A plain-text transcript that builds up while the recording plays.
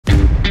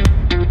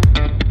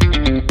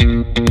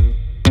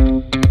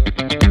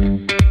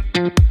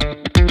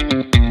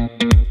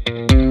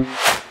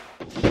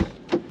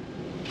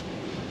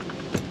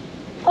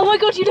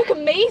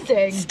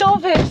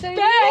stop it. So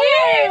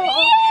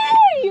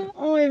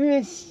oh, I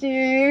missed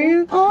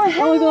you. Oh,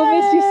 hello. Oh my god, I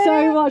missed you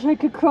so much, I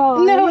could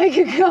cry. No, I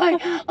could cry.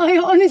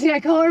 I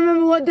can't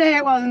remember what day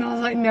it was, and I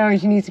was like, no,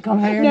 she needs to come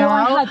home No,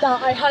 now.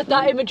 I had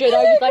that imagery, and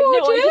I was like, no,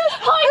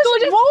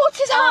 What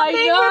is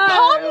happening with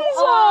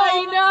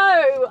I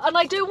know, and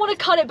I don't want to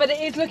cut it, but it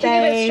is looking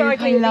a bit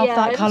striking. I love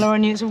that colour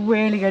on you, it's a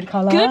really good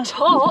colour. Good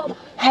top.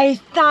 Hey,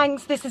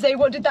 thanks. This is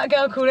what did that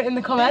girl call it in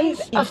the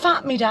comments? A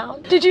fat me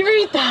down. Did you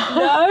read that?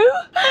 No.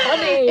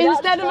 Funny.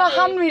 Instead of a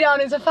hand me down,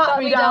 it's a fat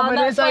me down,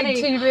 but it's like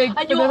too big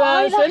and for your the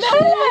person.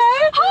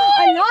 Hi.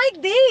 I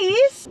like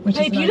these.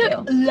 Babe, you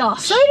look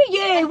lush. So do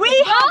you.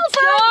 We have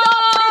turned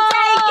up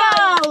today,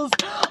 girls.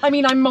 I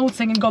mean, I'm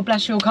molting and God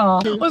bless your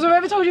car. Also, I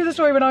ever told you the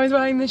story when I was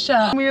wearing this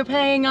shirt? We were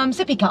playing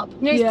Sippy Cup.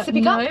 You know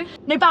Sippy Cup?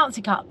 No,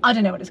 Bouncy Cup. I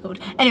don't know what it's called.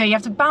 Anyway, you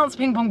have to bounce a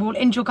ping pong ball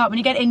into your cup. When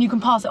you get in, you can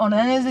pass it on.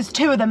 And then there's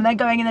two of them, and they're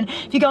going, and then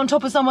if you go on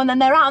top of someone, then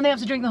they're out and they have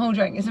to drink the whole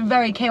drink. It's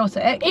very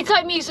chaotic. It's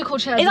like musical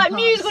chairs. It's like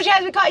musical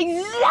chairs with cup,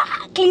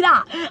 exactly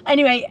that.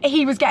 Anyway,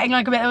 he was getting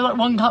like a bit of like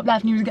one cup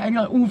left, and he was getting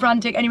like all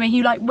frantic. Anyway,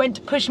 he like went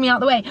to push me out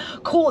the way,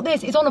 caught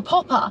this. It's on a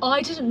popper.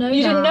 I didn't know.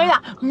 You didn't know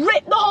that.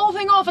 Ripped the whole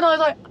thing off, and I was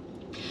like.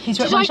 He's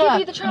ripped my shirt. Did I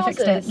give you the trousers?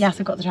 I fixed it. Yes,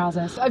 I've got the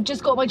trousers. I've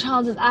just got my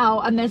trousers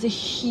out and there's a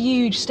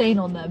huge stain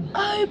on them.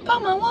 Oh,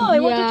 bummer, why?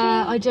 What did you...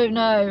 I don't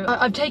know.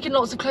 I've taken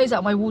lots of clothes out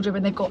of my wardrobe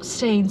and they've got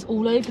stains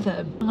all over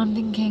them. And I'm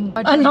thinking...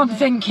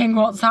 thinking,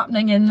 what's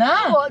happening in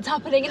there? What's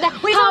happening in there?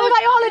 We talking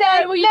about your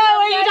holiday! No, you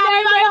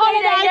talking about your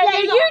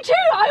holiday? You too!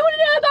 I want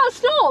to know about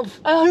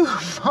stuff!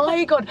 Oh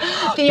my god,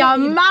 the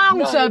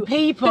amount of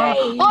people!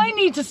 Babe. I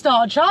need to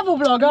start a travel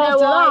blog after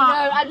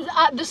that. I know,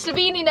 and the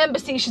Slovenian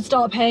embassy should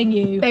start paying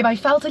you. Babe, I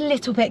felt a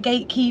little bit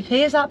gatekeepy.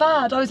 Is that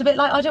bad? I was a bit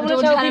like, I don't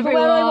want to tell people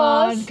where I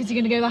was. Because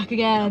you're going to go back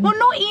again. Well,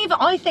 not even.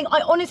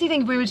 I honestly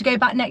think if we were to go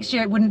back next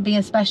year, it wouldn't be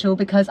as special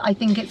because I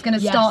think it's going to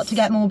start to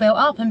get more built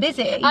up and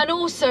busy. And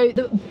also,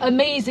 the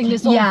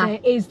amazingness of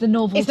it is the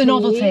novelty. It's the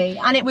novelty.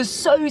 And it was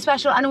so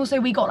special. And also,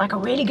 we got like a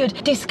really good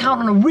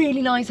discount on a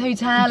really nice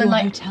hotel. Your and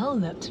like hotel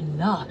looked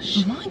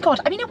lush. Oh my god.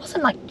 I mean, it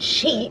wasn't like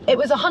cheap. It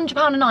was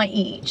 £100 a night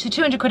each. So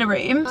 200 quid a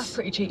room. That's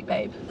pretty cheap,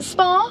 babe.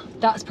 Spa.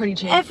 That's pretty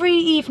cheap. Every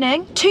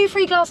evening, 2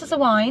 free glasses of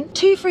wine,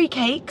 2 free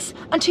cakes,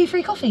 and 2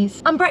 free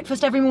coffees. And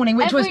breakfast every morning,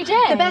 which was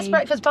the best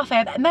breakfast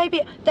buffet.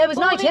 Maybe there was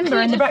night timber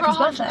in the breakfast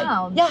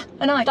buffet. Yeah,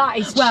 a night. That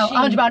is well, cheap.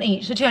 £100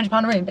 each, so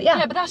 £200 a room, but yeah.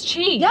 Yeah, but that's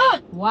cheap. Yeah.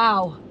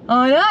 Wow.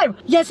 I know.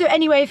 Yeah, so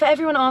anyway, for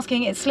everyone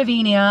asking, it's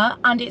Slovenia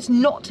and it's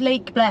not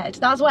Lake Bled.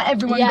 That's where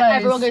everyone goes. Yeah,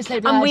 everyone goes to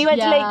Lake Bled. And we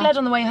went to Lake Bled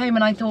on the way home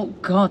and I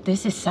thought, God,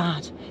 this is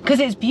sad. Because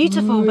it's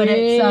beautiful, but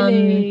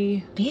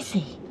it's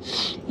busy.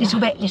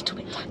 Little bit.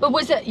 But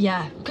was it,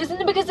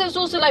 because there's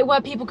also like where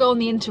people go on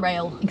the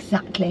Interrail.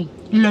 Exactly.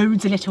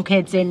 Loads of little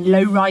kids in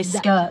low-rise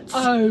skirts.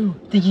 Oh.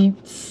 The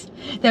utes.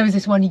 There was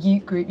this one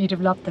ute group, you'd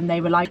have loved them.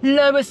 They were like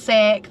lower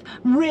sixth,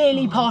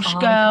 really posh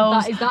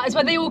girls. That is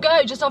where they all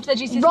go, just after their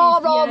GCSEs.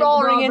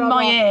 Roaring in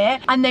my ear.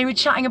 And they were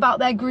chatting about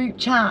their group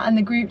chat, and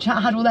the group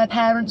chat had all their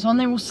parents on.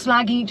 They were all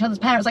slagging each other's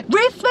parents, like,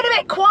 Ruth's been a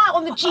bit quiet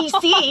on the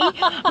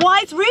GC.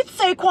 Why is Ruth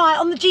so quiet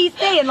on the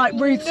GC? And like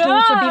Ruth's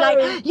daughter be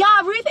like,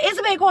 yeah, Ruth is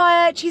a bit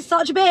quiet. She's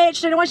such a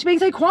bitch. Don't know why she's being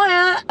so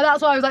quiet. And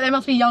that's why I was like, they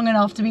must be young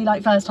enough to be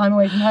like first time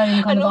away from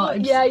home kind of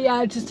vibes.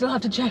 Yeah, to still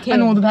have to check in.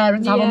 And all the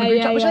parents have on the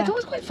group chat, which I thought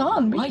was quite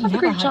fun. We could have a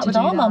group chat with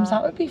our mums,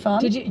 that would be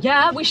fun. Did you?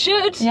 Yeah, we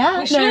should. Yeah,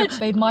 we should.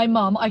 Babe, my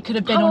mum, I could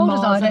have been on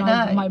Mars. I don't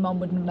know. My mum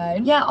wouldn't have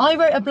known. Yeah, I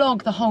wrote a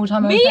blog the whole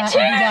time I was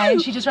there every day,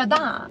 and she just read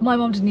that. My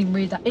mum didn't even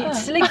read that. It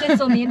still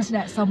exists on the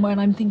internet somewhere, and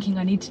I'm thinking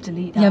I need to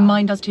delete that. Yeah,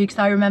 mine does too, because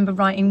I remember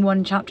writing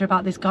one chapter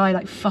about this guy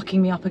like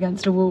fucking me up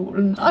against a wall.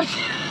 And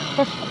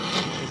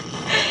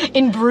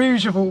in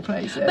Bruges of all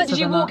places. But did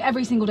you walk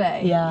every single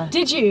day? Yeah.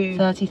 Did you?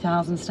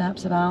 30,000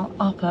 steps about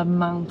up a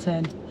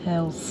mountain,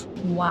 hills.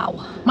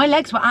 Wow. My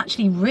legs were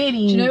actually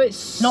really Do you know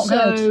it's not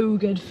so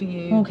good for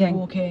you? Walking.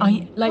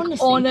 Like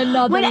honestly, on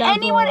another when level.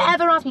 anyone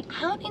ever asks me,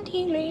 how did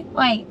you lose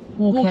weight?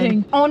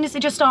 Walking. Honestly,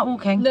 just start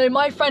walking. No,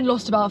 my friend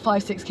lost about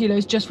 5-6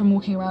 kilos just from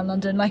walking around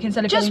London. Like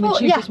instead of getting the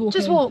tube, just walking.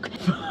 Just walk.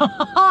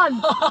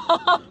 Fun.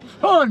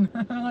 Fun.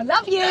 I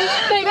love you.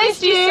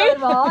 Missed you so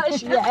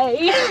much.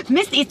 Yay.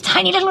 Missed these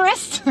tiny little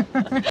wrists. No,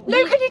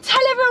 can you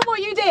tell everyone what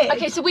you did?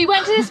 Okay, so we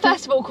went to this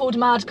festival called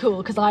Mad Cool,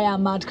 because I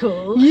am mad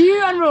cool.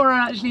 You and Laura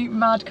are actually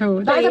mad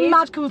cool. That is a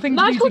mad cool thing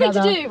to do together. Mad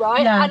cool thing to do,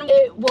 right? Yeah. And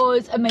it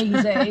was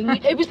amazing.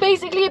 It was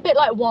basically a bit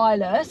like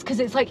Wireless, because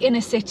it's like in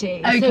a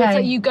city. Okay. So it's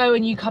like you go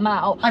and you come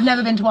out. I've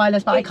never been to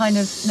Wireless, but I kind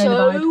of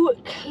know the vibe. So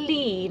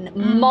clean.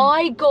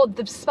 My God,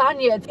 the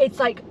Spaniards. It's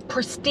like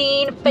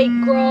pristine, fake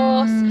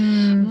grass,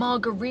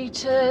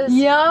 margaritas.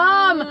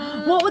 Yum!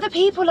 What were the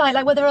people like?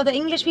 Like, were there other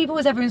English people?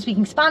 Was everyone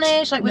speaking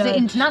Spanish? Like, was it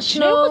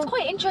international? You know what's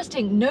quite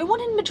interesting? No one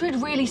in Madrid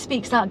really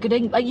speaks that good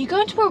English. Like, you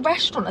go into a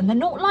restaurant and they're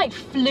not like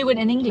fluent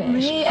in English.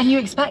 Really? And you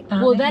expect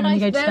that? Well,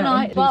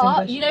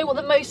 but you know what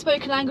the most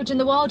spoken language in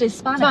the world is?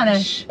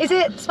 Spanish. Is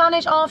it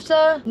Spanish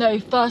after? No,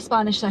 first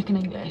Spanish, second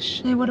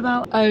English. No, what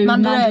about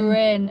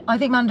Mandarin? I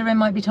think Mandarin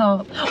might be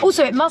top.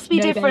 Also, it must be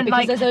different,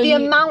 like the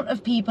amount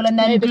of people and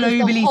then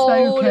globally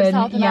whole spoken. of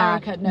South Yeah,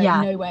 America. No,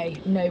 yeah. no way,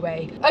 no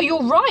way. Oh,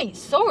 you're right.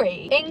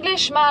 Sorry.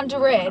 English,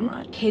 Mandarin,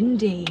 Alright.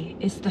 Hindi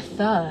is the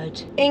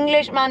third.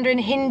 English, Mandarin,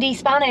 Hindi,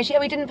 Spanish. Yeah,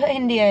 we didn't put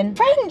Hindi in.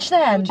 French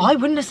then. I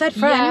wouldn't have said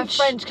French.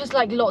 Yeah, French, because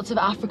like lots of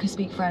Africa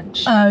speak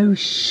French. Oh,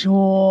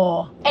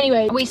 sure.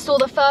 Anyway, we saw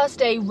the first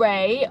day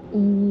Ray.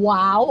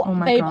 Wow. Oh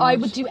my babe, God. I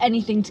would do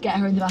anything to get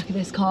her in the back of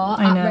this car.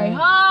 I know. Ray.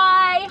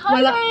 Hi.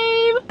 Hi, Well,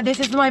 babe. This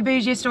is my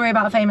bougie story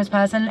about a famous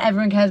person.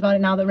 Everyone cares about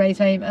it now that Ray's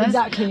famous.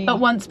 Exactly. But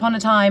once upon a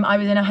time, I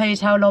was in a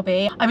hotel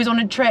lobby. I was on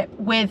a trip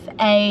with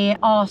a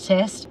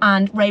artist,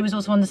 and Ray was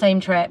also on the same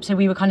trip. So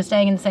we were kind of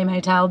staying in the same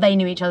hotel. They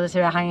knew each other, so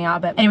we were hanging out a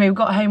bit. Anyway, we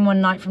got home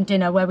one night from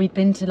dinner where we'd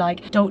been to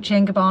like Dolce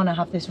 & Gabbana,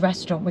 have this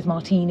restaurant with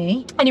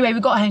martini. Anyway, we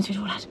got home, so we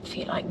all had to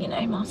feel like, you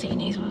know,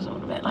 martinis was all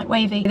a bit like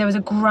wavy. There was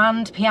a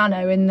grand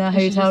piano in the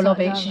she just hotel sat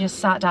lobby. down. She just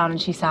sat down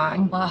and she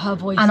sang. Well, her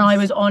voice. And I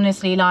is was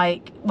honestly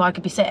like, well, I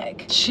could be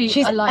sick. She's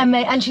like,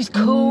 amazing, and she's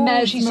cool.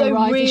 She's so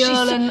mesmerising. real. She's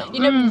so- And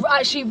you know,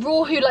 actually,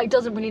 Raw, who like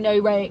doesn't really know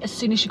Ray, as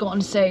soon as she got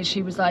on stage,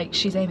 she was like,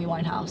 she's Amy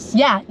Winehouse.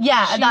 yeah,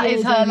 She that is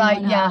is her Amy like,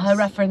 yeah, Winehouse. her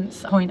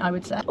reference point, I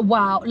would say.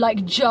 Wow,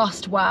 like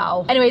just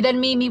wow. Anyway, then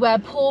Mimi Ware,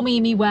 poor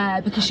Mimi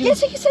Ware, because she Yeah, was.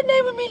 so you said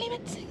no one really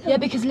meant to sing. Yeah,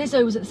 because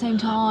Lizzo was at the same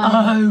time.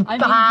 Oh, I mean,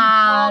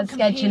 bad you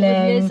can't compete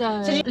scheduling. with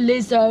Lizzo. So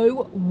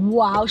Lizzo,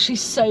 wow,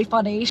 she's so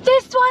funny.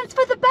 This one's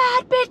for the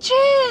bad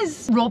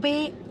bitches.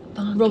 Robbie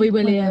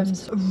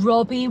Williams.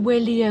 Robbie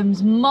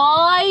Williams.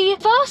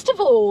 First of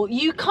all,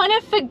 you kind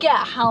of forget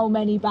how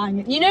many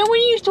bangers. You know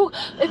when you talk.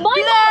 If my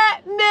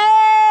Let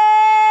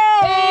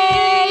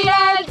me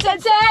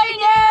entertain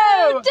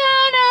you.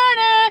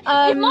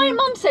 if my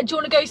mum said, "Do you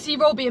want to go see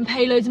Robbie and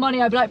pay loads of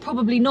money?" I'd be like,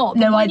 "Probably not."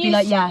 But No, when I'd be you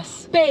like, s-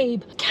 yes.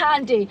 Babe,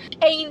 Candy,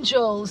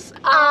 Angels.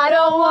 I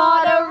don't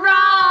wanna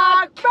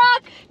rock,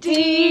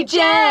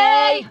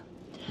 DJ.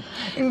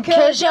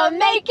 Cause you're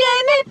making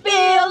me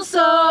feel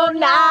so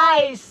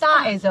nice.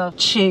 That is a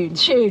tune.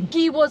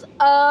 He was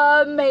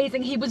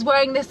amazing. He was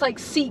wearing this like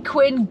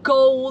sequin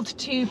gold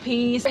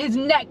two-piece. His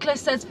necklace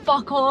says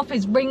fuck off.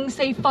 His rings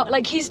say fuck.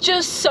 Like he's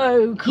just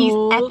so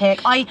cool. He's epic.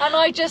 And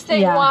I just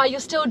think, Yeah. wow, you're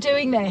still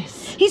doing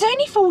this. He's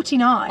only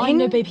 49. I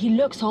know, babe, he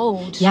looks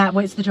old. Yeah,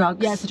 well, it's the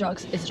drugs. Yeah, it's the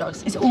drugs. It's the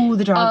drugs. It's all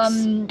the drugs.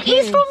 He's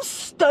yes. from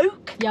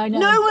Stoke. Yeah, I know.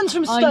 No one's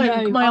from I Stoke.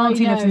 know, My I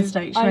auntie lives in know,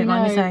 Stoke. She I won't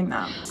mind me know. saying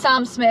that.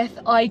 Sam Smith,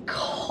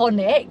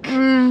 iconic.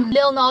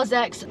 Lil Nas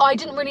X, I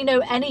didn't really know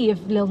any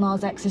of Lil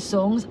Nas X's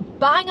songs.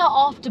 Banger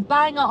after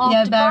banger after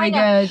Yeah, very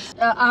banger. good.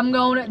 I'm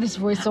going to this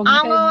voice song.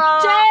 I'm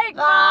gonna take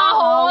my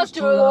horse to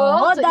the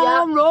water.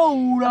 down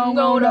road. I'm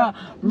gonna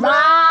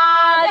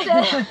ride.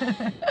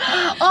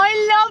 I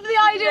love the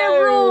idea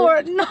of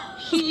Roar. No,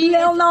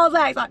 Lil Nas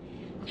X. Like,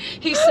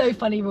 He's so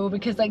funny, Raw,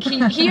 because like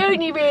he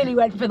only really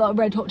went for like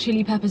Red Hot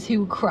Chili Peppers,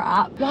 who were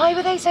crap. why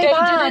were they so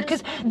bad?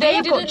 Because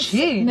they've got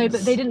tunes. No,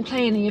 but they didn't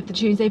play any of the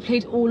tunes. They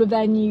played all of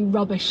their new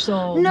rubbish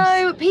songs.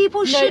 No,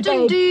 people shouldn't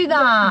babe, do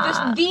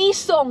that. The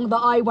song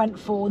that I went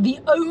for, the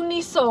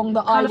only song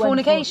that I went for.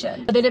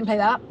 Californication? They didn't play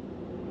that.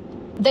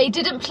 They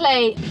didn't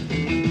play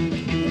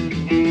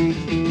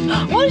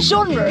What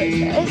genre is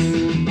this?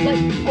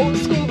 like old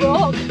school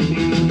rock.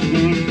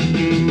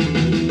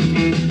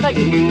 Like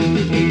they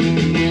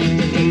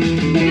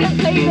didn't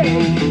play this.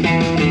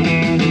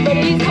 But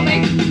he's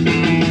coming.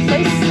 So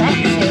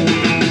sexy.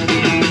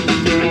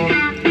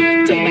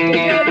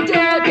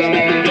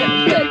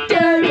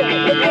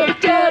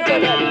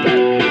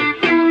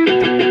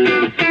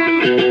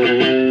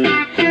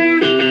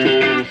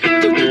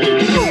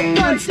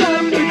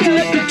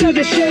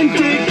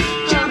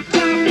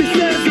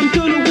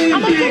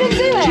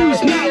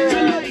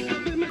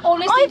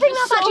 I think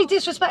that's actually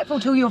disrespectful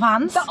to your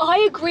fans.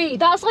 I agree.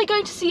 That's like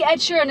going to see Ed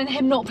Sheeran and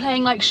him not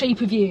playing like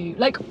Shape of You.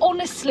 Like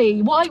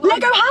honestly, why?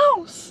 Lego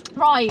House.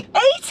 Right.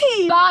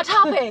 80. Bad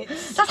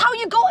habits. That's how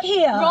you got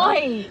here.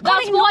 Right. Can't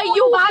That's ignore why all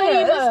you're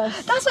bangers.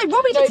 famous. That's like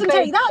Robbie No, didn't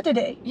babe. take that, did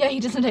he? Yeah, he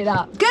doesn't take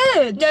that.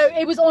 Good. No,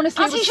 it was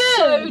honestly As it he was should.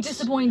 so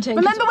disappointing.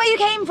 Remember where you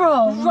came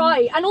from.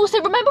 Right, and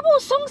also remember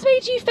what songs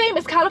made you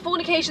famous?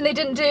 Californication they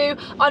didn't do,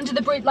 Under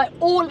the Bridge, like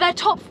all their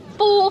top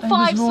 4 or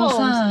 5 raw songs.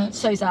 sad.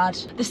 So sad.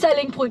 The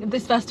selling point of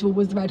this festival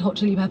was the Red Hot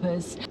Chili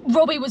Peppers.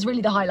 Robbie was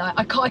really the highlight.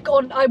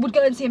 I would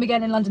go and see him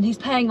again in London. He's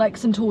playing like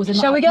some tours in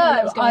Shall we go?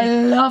 No, let's go. I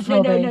love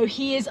Robbie. No,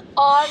 he is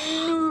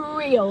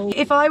unreal.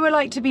 If I were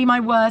like to be my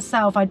worst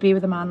self, I'd be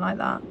with a man like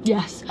that.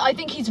 Yes, I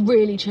think he's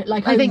really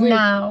like. I think really,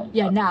 now.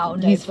 Yeah, now.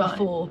 No, He's fine.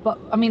 before, but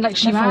I mean, like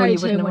she Before married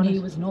you wouldn't him have when he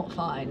wanted- was not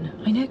fine.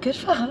 I know, good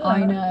for her.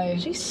 I know.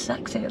 She's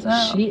sexy as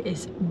well. She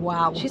is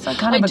wow. She's like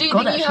kind of I a do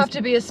goddess. think you have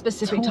to be a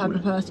specific type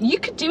of person. You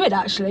could do it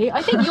actually.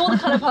 I think you're the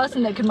kind of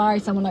person that could marry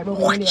someone like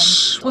Robbie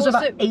Williams. Also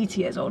about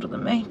 80 years older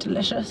than me.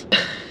 Delicious.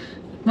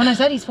 When I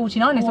said he's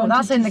 49, I thought wanted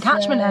that's in to the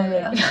catchment say-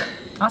 area.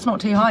 That's not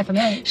too high for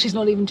me. She's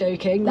not even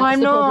joking. No, That's I'm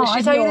the not. problem. I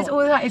She's tell you not. this all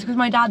the time. It's because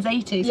my dad's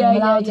 80, so Yeah, I'm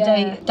allowed yeah,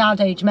 to yeah. date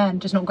dad-age men,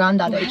 just not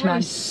granddad-age men.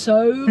 It's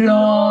so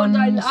blonde.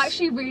 I Blondes.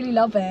 actually really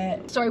love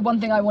it. Sorry,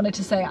 one thing I wanted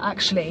to say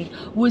actually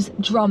was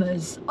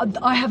drummers.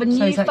 I have a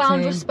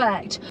newfound sexy.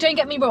 respect. Don't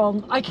get me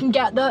wrong, I can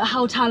get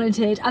how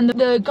talented, and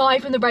the guy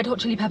from the Red Hot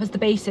Chili Peppers, the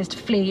bassist,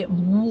 Flea,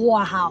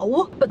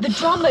 wow. But the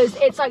drummers,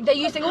 it's like they're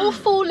using all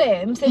 4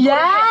 limbs. They've got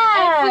to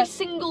hit Yeah. every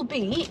single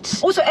beat.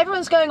 Also,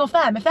 everyone's going off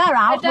them. If they're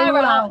out, If they're we're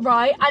all out,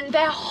 right, and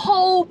their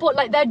whole body,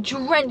 like they're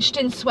drenched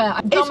in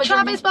sweat. Is Drummers are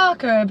Travis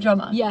Barker a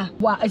drummer? Yeah,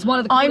 wow, it's one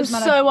of the I'm coolest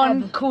men so I've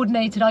ever-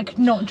 uncoordinated. I could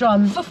not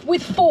drum.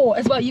 with 4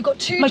 as well. You've got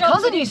 2 My drums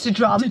cousin in used to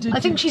drum. I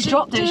think she's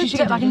dropped it. She should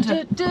get back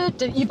into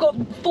it. You've got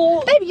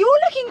 4. Babe, you're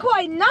looking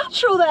quite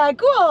natural there.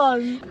 Go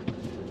on.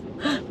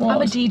 What?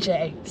 I'm a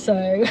DJ,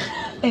 so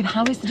Babe,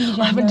 how is the DJ?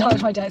 I haven't doing?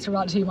 touched my decks for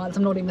about 2 months.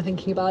 I'm not even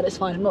thinking about it. It's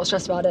fine. I'm not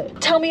stressed about it.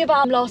 Tell me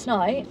about last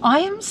night. I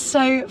am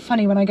so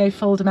funny when I go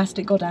full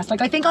domestic goddess. Like,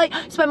 I think I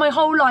spend my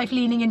whole life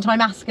leaning into my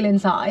masculine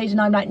side,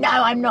 and I'm like, no,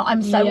 I'm not.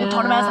 I'm so Yeah,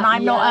 autonomous, and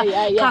I'm not a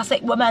yeah, yeah.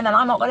 classic woman, and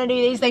I'm not going to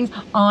do these things.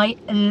 I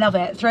love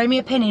it. Throw me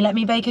a penny, let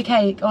me bake a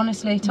cake.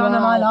 Honestly, time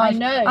of my Wow, I life.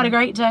 know. I had a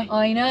great day.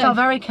 I know. Felt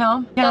very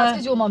calm. That's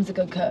because your mum's a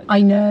good cook.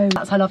 I know.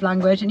 That's her love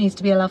language. It needs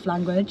to be a love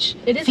language.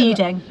 It is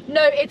feeding.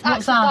 No, it's What's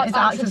acts, that? It's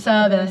acts of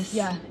service.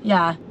 Yeah.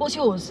 Yeah. What's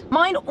yours?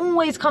 Mine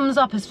always comes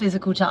up as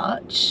physical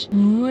touch.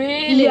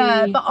 Really?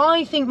 Yeah, but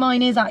I think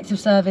mine is acts of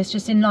service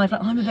just in life.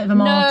 Like, I'm a bit of a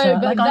martyr.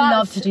 but Like, I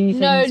love to do things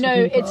No, for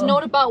no, people. it's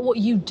not about what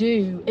you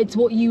do. It's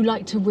what you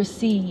like to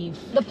receive.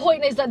 The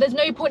point is that there's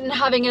no point in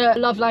having a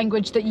love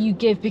language that you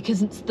give,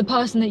 because it's the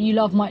person that you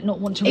love might not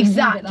want to receive it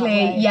that Exactly.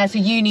 way. Yeah, so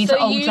you need So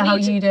to you alter how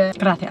need to- you do it.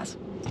 Gracias.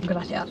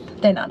 Gracias.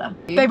 De nada.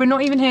 Babe, we're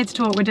not even here to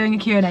talk. We're doing a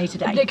Q&A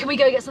today. Can we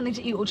go get something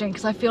to eat or drink?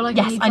 Because I feel like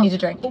Yes, I need a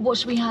drink. But what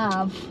should we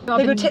have?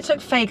 Babe, your tits look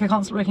fake. I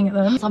can't stop looking at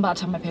them. I'm about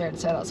to have my period,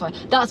 so that's why.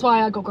 That's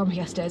why I got grumpy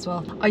yesterday as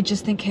well. I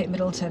just think Kate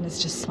Middleton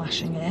is just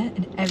smashing it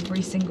in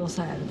every single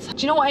sense. Do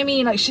you know what I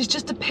mean? Like, she's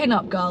just a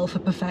pin-up girl for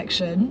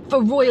perfection,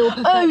 for royal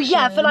perfection. Oh,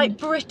 yeah, for like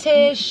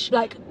British,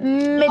 like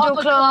middle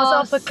upper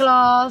class, upper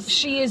class,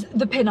 She is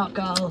the pin-up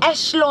girl.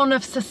 echelon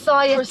of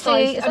society.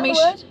 Precise. Is I that mean, the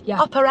word?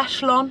 yeah. Upper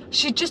echelon.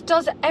 She just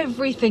does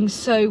everything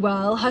so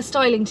well. Her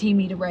styling team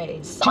need a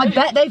raise. I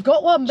bet they've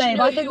got one, Do you babe.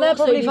 know I think who they're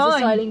also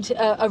probably needs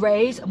fine. a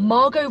raise?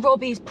 Margot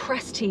Robbie's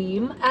press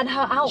team and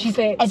her She's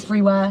outfit.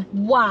 everywhere.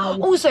 Wow.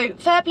 Also,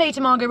 fair play to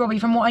Margot Robbie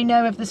from what I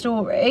know of the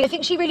story. I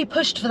think she really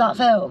pushed for that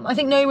film. I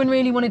think no one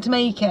really wanted to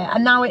make it,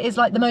 and now it is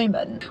like the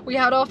moment. We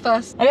had our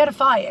first. We had a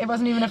fight. It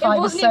wasn't even a fight.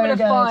 wasn't it was so even a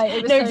good. fight,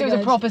 it was no, so because it was a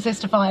good. proper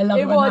sister fight. I love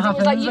it, It when was. that It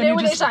was like, happens, you when know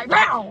when you're it's like,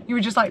 "Row!" you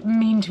were just like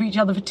mean to each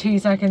other for 2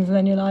 seconds, and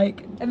then you're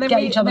like, And then get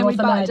we, each other and then off we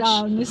the back ledge.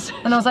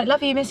 down. And I was like,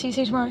 love you, miss you,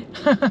 see you tomorrow.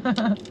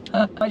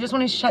 I just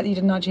wanted to check that you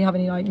didn't actually have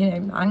any, like, you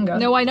know, anger.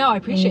 No, I know. I You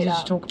appreciate needed to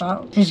that. talk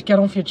about. You need to get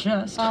off your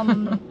chest.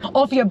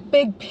 Off your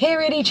big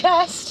periody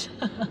chest.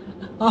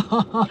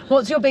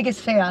 What's your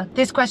biggest fear?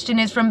 This question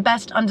is from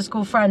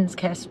best_friends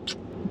kiss.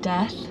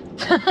 Death.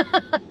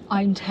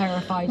 I'm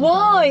terrified. of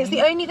Why? dying. It's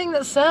the only thing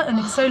that's certain.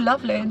 It's so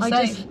lovely and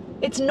safe.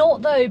 It's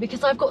not though,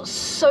 because I've got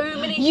so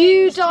many.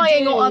 You things to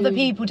dying do. or other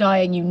people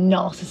dying, you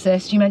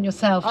narcissist. You meant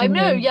yourself, I didn't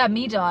know. you? Yeah,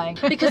 me dying.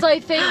 Because I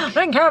think. I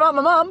don't care about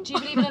my mum. Do you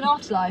believe in an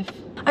afterlife?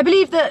 I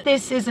believe that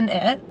this isn't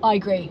it, I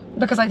agree.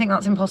 because I think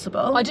that's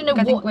impossible. I don't know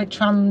I think what- we're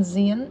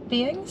transient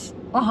beings.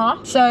 Uh-huh.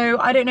 So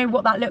I don't know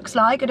what that looks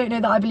like. I don't know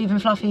that I believe in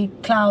fluffy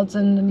clouds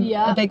and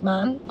Yeah. a big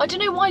man. I don't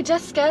know why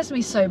death scares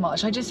me so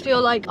much. I just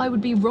feel like I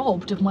would be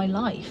robbed of my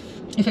life.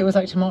 If it was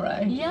like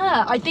tomorrow.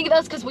 Yeah, I think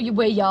that's because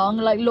we're young.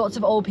 Like lots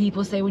of old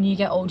people say, when you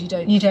get old, you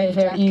don't. You don't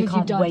fear feel death you 'cause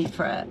can't don't. wait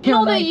for it. You're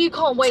Not that like, you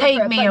can't wait take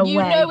for it, me but you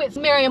away. know it's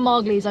Miriam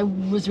Margolyes. I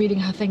was reading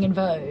her thing in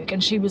Vogue,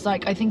 and she was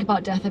like, I think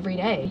about death every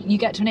day. You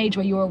get to an age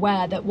where you're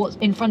aware that what's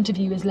in front of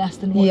you is less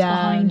than what's Yeah.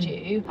 behind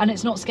you, and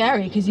it's not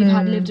scary because you've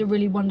had lived a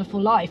really wonderful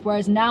life.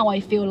 Whereas now I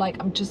feel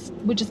like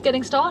we're just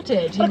getting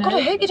started. You But know? God, I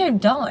hope you don't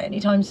die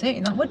anytime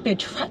soon. That would be a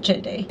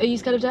tragedy. Are you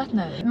scared of death?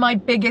 No. My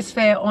biggest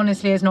fear,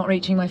 honestly, is not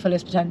reaching my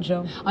fullest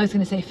potential. I was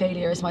going to say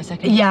failure is my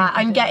second. Yeah,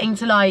 I'm getting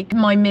to like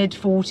my mid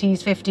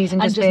 40s, 50s,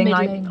 and just being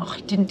middling. like, oh,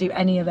 I didn't do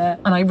any of it,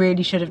 and I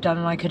really should have done,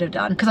 and I could have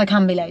done, because I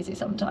can be lazy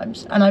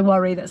sometimes, and I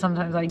worry that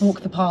sometimes I walk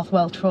the path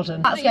well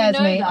trodden. That But you scares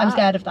know me. that. I'm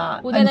scared of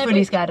that. Well, I'm then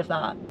fully scared of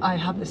that. I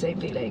have the same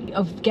feeling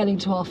of getting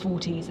to our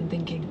 40s and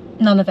thinking,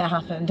 None of it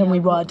happened, and we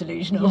were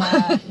delusional.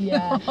 yeah,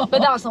 yeah.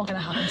 But that's not going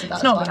to happen. So that's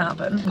It's not fine. gonna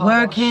happen. Car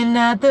Working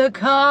at the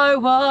car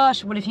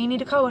wash. Well, if you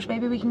need a car wash,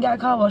 maybe we can get a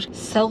car wash. wash.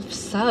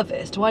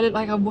 Self-service. Do I look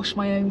like I wash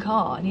my own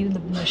car? I needed the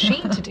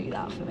machine to do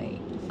that for me.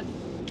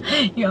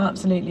 You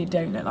absolutely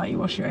don't look like you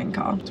wash your own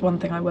car. It's one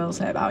thing I will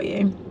say about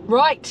you.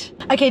 Right.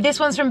 Okay, this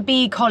one's from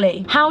B.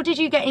 Collie. How did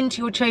you get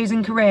into your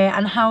chosen career,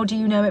 and how do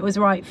you know it was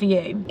right for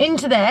you?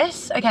 Into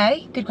this,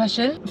 okay, good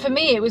question. For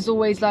me, it was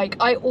always like,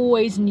 I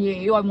always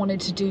knew I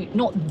wanted to do,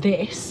 not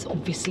this,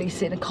 obviously,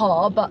 sit in a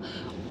car, but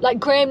Like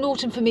Graham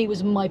Norton for me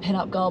was my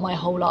pin-up girl my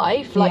whole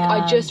life. Like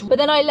Yeah. but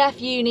then I left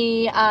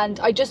uni and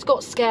I just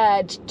got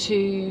scared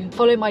to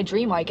follow my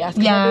dream, I guess,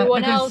 because Yeah,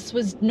 everyone because- else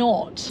was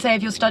not. Say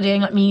if you're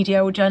studying like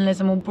media or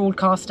journalism or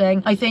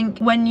broadcasting, I think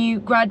when you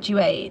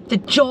graduate, the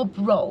job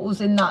roles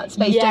in that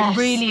space don't Yes.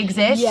 really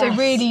exist. So Yes.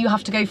 really you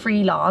have to go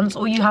freelance,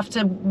 or you have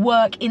to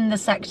work in the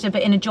sector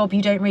but in a job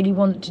you don't really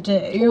want to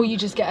do. Or you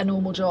just get a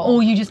normal job.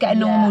 Or you just get a Yeah,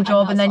 normal and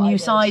job and that's then what I you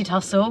did. side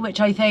hustle,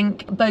 which I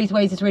think both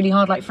ways is really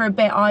hard. Like for a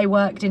bit I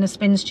worked in a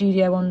spin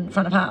studio on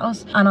front of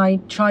house and I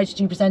tried to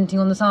do presenting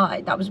on the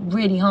side. That was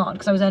really hard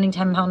because I was earning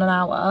 £10 an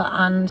hour,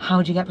 and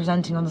how do you get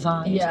presenting on the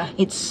side? Yeah.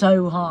 It's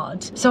so hard.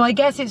 So I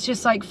guess it's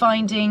just like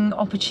finding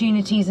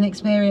opportunities and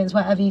experience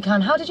wherever you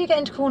can. How did you get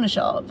into Corner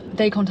Shop?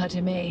 They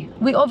contacted me.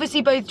 We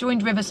obviously both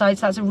joined Riverside,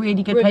 so that's a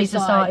really good place to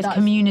Riverside, start. It's that's-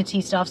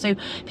 community stuff. So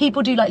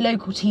people do like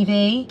local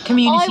TV,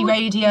 community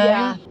radio.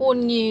 Yeah. Or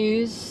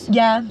news.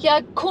 Yeah.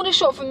 Yeah, Corner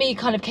Shop for me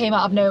kind of came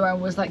out of nowhere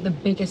and was like the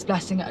biggest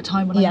blessing at a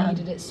time when Yeah. I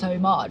needed it so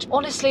much.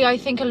 Honestly, I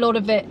think a lot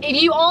of it,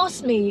 if you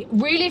ask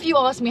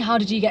me how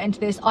did you get into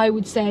this, I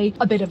would say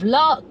a bit of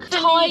luck,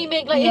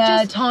 timing, like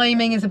yeah, it just,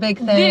 timing is a big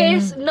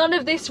thing. none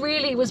of this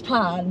really was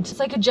planned. It's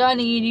like a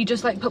journey and you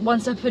just like put one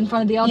step in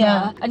front of the other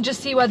Yeah. and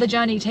just see where the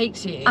journey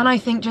takes you. And I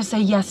think just say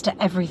yes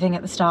to everything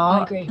at the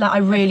start. I agree. Like I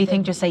really Everything.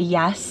 think just say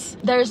yes.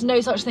 There is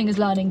no such thing as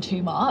learning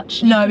too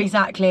much. No,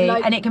 exactly.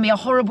 Like- and it can be a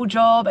horrible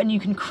job and you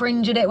can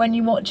cringe at it when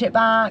you watch it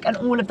back and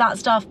all of that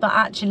stuff, but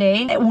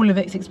actually all of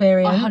it's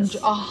experience.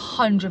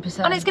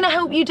 100%. And it's going to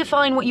help you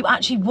define what you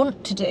actually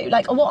want to do.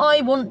 Like what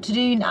I want to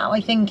do now,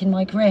 I think in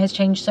my career has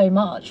changed so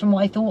much from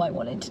what I thought I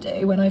wanted to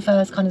do when I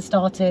first kind of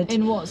started.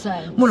 In what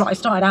sense? Well, like I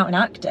started out in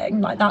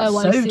acting, like that's Oh,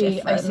 I so see, I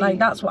different. see. Like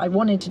that's what I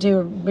wanted to do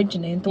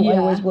originally and thought I Yeah.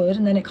 always would,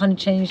 and then it kind of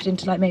changed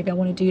into like maybe I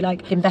want to do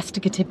like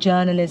investigative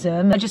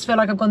journalism. I just feel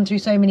like I've gone through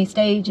so many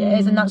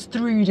stages, and that's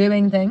through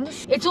doing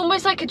things. It's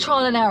almost like a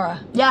trial and error,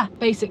 Yeah,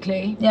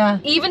 basically. yeah.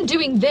 Even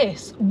doing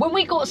this, when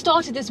we got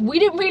started this, we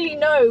didn't really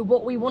know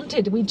what we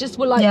wanted. We just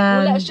were like,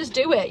 Yeah. well, let's just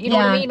do it. You know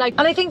what I mean? Like,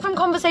 and I think from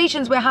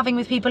conversations we're having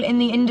with people in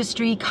the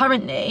industry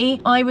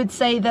currently, I would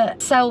say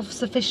that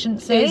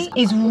self-sufficiency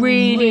is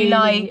really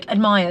like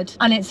admired,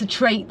 and it's a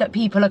trait that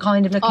people are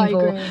kind of looking I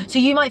for. agree. So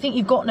you might think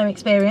you've got no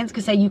experience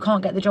because say you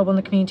can't get the job on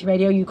the community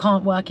radio, you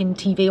can't work in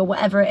TV or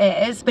whatever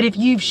it is, but if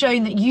you've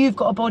shown that you've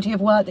got a body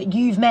of work that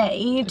you've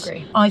made,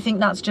 Agree. I think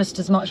that's just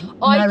as much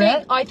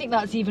merit. I think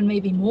that's even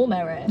maybe more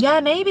merit. Yeah,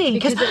 maybe.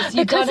 Because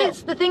you've done it.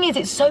 It's the thing is,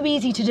 it's so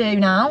easy to do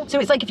now. So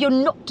it's like if you're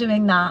not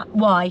doing that,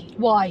 why?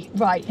 Why?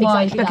 Right,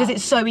 Why? exactly Because that.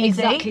 it's so easy.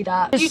 Exactly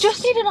that. You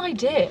just need an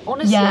idea,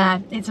 honestly. Yeah,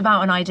 it's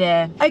about an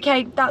idea.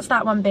 Okay, that's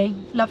that one, B.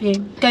 Love you.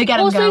 Go get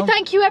 'em, Also, girl.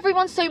 thank you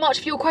everyone so much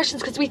for your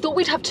questions, because we thought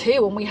we'd have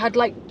 2 and we had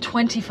like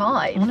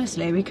 25.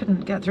 Honestly, we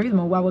couldn't get through them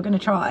all. Well, we're going to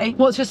try.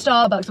 What's your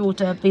Starbucks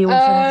order? Be all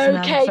for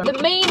Okay, Sorry.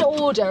 the main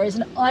order is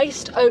an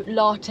iced oat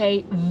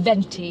latte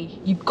venti.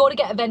 You've got to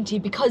get a venti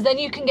because then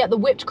you can get the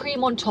whipped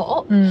cream on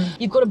top.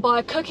 You've got to buy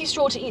a cookie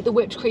straw to eat the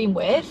whipped cream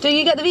with. Do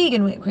you get the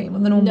vegan whipped cream or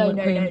the normal No, whipped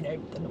no, cream? no, no.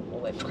 The normal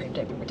whipped cream,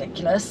 don't be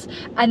ridiculous.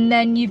 And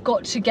then you've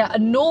got to get a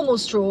normal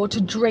straw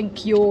to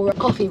drink your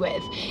coffee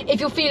with. If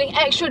you're feeling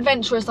extra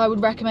adventurous, I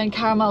would recommend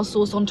caramel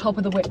sauce on top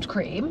of the whipped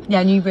cream.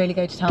 Yeah, and you really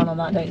go to town on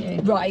that, don't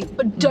you? Right,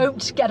 but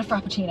don't get a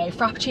frappuccino.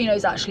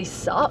 Frappuccinos actually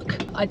suck.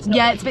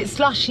 Yeah, it's a bit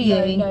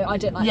slushy. No, I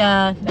don't like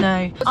Yeah,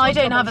 no. What's I your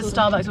don't have a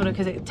Starbucks Starbucks order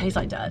because it tastes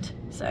like dirt.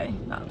 So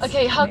that's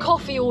Okay, her me.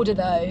 coffee order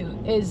though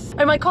is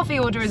Oh, my coffee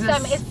order is a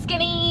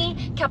skinny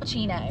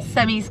cappuccino.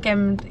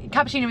 semi-skimmed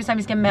cappuccino with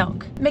semi-skimmed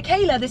milk.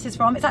 Michaela, this is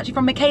from. It's actually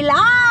from Michaela.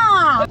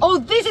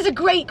 Oh, this is a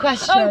great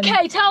question.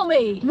 Okay, tell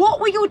me. What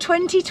were your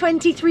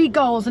 2023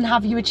 goals and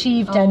have you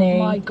achieved any? Oh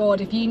my god,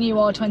 if you knew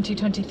our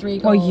 2023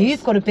 goals. Well,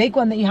 you've got a big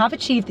one that you have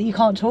achieved that you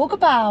can't talk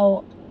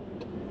about.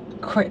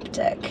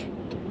 Cryptic.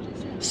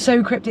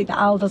 So cryptic that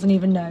Al doesn't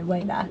even know.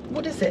 Wait there.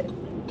 What is it?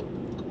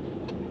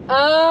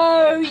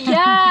 Oh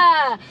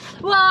yeah.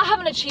 Well, I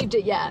haven't achieved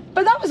it yet.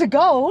 But that was a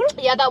goal.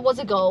 Yeah, that was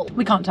a goal.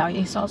 We can't tell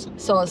you, Soz.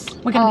 Soz.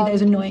 We're going to be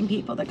those annoying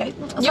people that go,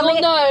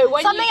 You'll know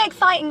when something you,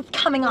 exciting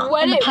coming up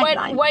when on the it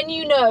pipeline. when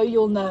you know,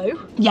 you'll know.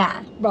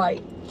 Yeah.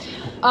 Right.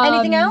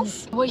 Anything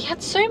else? Well, you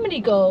had so many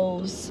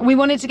goals. We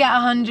wanted to get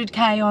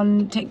 100k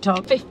on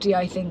TikTok. 50,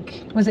 I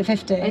think. Was it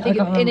 50? I think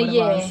can't in a remember what it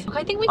year. was.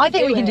 I think we I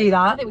think we can it. do I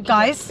that. think we can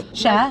Guys, do it.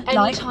 share, Any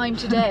like. time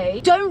today.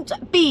 Don't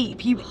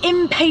beep, you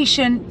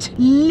impatient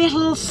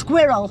little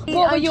squirrel. What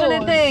were I'm trying to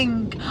yours?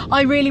 think.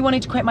 I really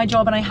wanted to quit my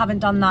job and I haven't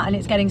done that, and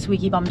it's getting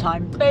squeaky bum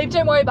time. Babe,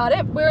 don't worry about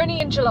it. We're only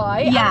in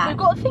July. Yeah. And we've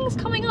got things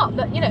coming up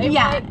that, you know, might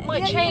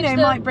yeah, change you know,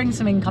 the, might bring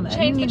some income in.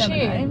 change you the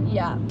never tune. know.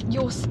 Yeah.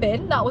 Your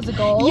spin, that was a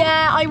goal.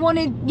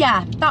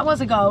 Yeah, that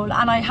was a goal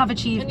and I have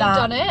achieved And that. you've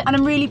done it. And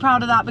I'm really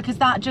proud of that because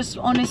that just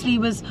honestly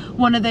was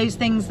one of those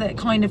things that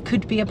kind of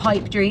could be a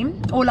pipe dream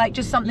or like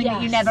just something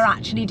that you Yes. never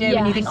actually do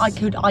and you think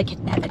Yes. I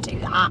could never do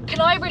that.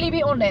 Can I really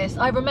be honest?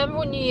 I remember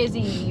on New Year's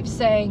Eve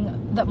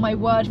saying, that my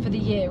word for the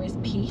year is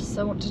peace.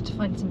 I wanted to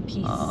find some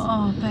peace.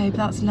 Oh, babe,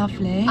 that's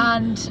lovely.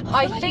 And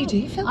I like think,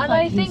 you do feel and quite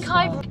I think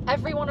peaceful.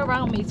 everyone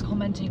around me is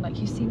commenting like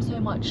you seem so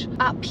much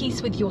at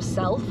peace with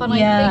yourself, and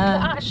Yeah. I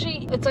think that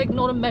actually it's like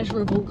not a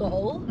measurable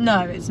goal,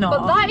 No, it's not.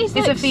 but that is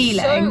it's like a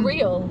feeling. so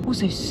real.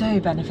 Also so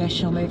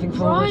beneficial moving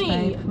forward, Right.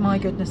 babe. My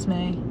goodness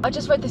me. I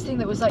just read this thing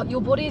that was like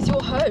your body is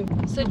your home,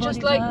 so just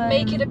body's like home.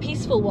 make it a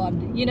peaceful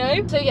one, you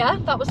know? So yeah,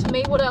 that was for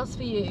me. What else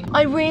for you?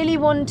 I really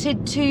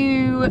wanted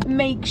to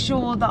make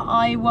sure that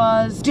I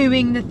was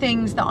doing the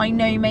things that I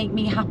know make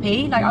me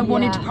happy. Like I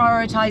wanted to Yeah.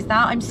 prioritise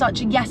that. I'm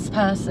such a yes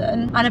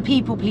person and a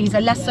people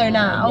pleaser, less so Yeah,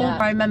 now. yeah.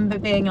 I remember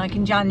being like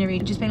in January,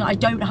 just being like, I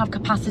don't have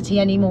capacity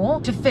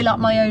anymore to fill up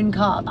my own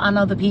cup and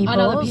other people's.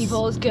 And other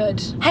people's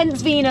good.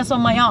 Hence Venus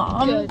on my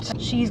arm.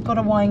 Good. She's got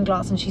a wine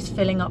glass and she's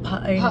filling up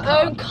her own Her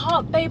cup. own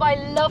cup, babe. I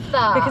love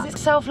that. Because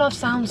it's self-love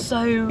sounds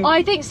so...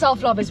 I think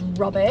self-love is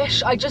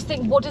rubbish. I just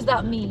think, what does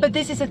that mean? But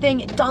this is the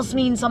thing, it does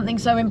mean something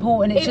so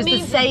important. It's It just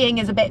means- the saying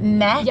is a bit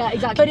meh. Yeah,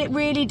 exactly. But it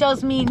really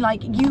does mean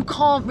like you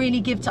can't really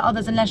give to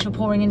others unless you're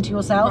pouring into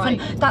yourself. Right.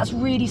 And that's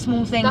really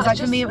small things. That's like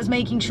for just- me, it was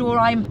making sure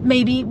I'm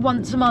maybe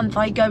once a month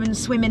I go and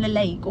swim in a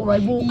lake or I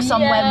walk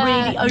somewhere Yeah,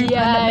 really open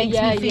yeah, that makes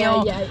yeah, me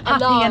feel yeah, yeah.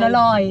 happy and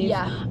alive.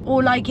 Yeah.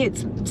 Or like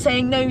it's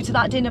saying no to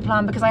that dinner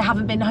plan because I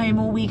haven't been home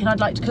all week and I'd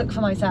like to cook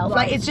for myself.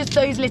 Right. Like it's just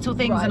those little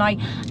things Right. and I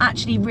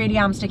actually really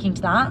am sticking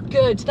to that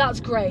Good, that's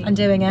great. and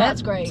doing it.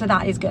 That's great. So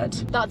that is good.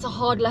 That's a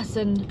hard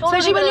lesson. Not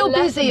Especially when even a you're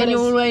lesson, busy and but you're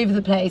it's- all over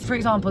the place. For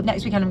example,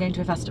 next weekend I'm going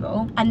to a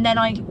festival and then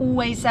I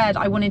always said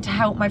I wanted to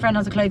help, my friend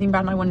has a clothing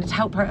brand and I wanted to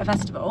help her at a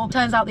festival.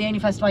 Turns out the only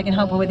festival I can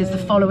help her with is the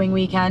following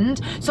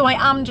weekend. So I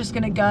am just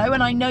going to go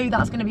and I know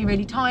that's going to be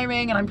really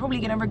tiring and I'm probably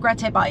going to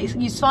regret it, but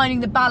it's finding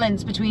the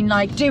balance between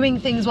like doing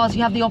things whilst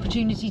you have the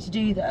opportunity to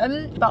do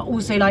them, but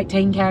also like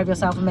taking care of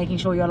yourself and making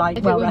sure you're like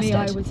If well it were me,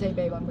 rested. I would say,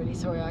 babe, I'm really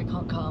sorry, I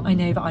can't come. I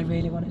know, but I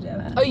really want to do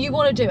it. Oh, you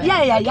want to do it?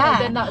 Yeah, Okay, yeah.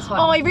 Then that's fine.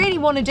 Oh, I really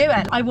want to do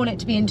it. I want it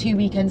to be in 2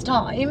 weekends'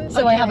 time,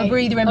 so I have a Okay,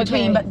 breather in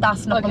between, okay, but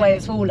that's not the okay, way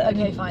it's fallen.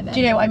 Okay, fine then. Do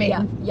you know what I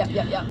mean?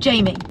 Yeah.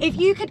 Jamie, if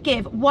you could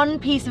give one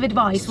piece of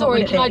advice, what Sorry,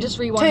 would it can be? I just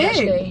rewind, To who?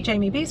 actually?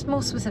 Jamie, be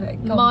more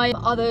specific. Go on. My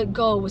other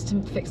goal was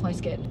to fix my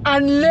skin.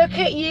 And look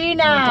at you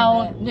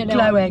now, No,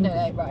 glowing.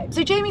 No, right.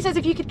 So Jamie says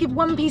if you could give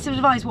one piece of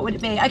advice, what would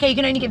it be? Okay, you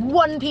can only give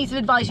one piece of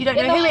advice. You don't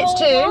In know who the it's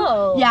to. whole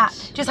world? Yeah,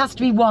 just has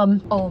to be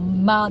one. Oh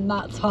man,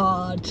 that's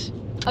hard.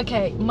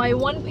 Okay, my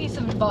one piece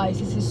of advice,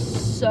 this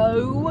is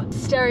so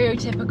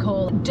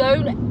stereotypical.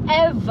 Don't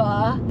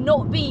ever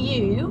not be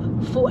you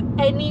for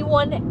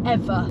anyone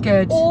ever.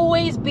 Good.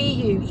 Always be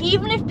you.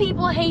 Even if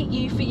people hate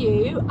you for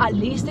you, at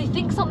least they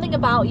think something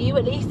about you.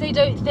 At least they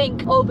don't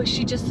think, oh, but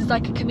she just is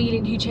like a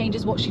chameleon who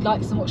changes what she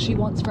likes and what she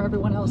wants for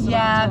everyone else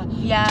around her.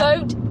 Yeah.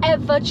 Don't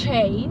ever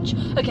change.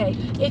 Okay,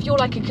 if you're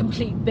like a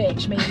complete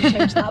bitch, maybe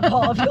change that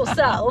part of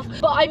yourself.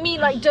 But I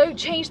mean, like, don't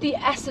change the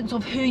essence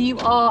of who you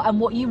are and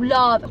what you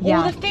love. Yeah.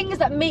 All the things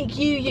that make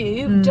you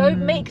you,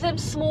 don't make them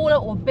smaller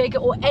or bigger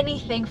or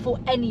anything for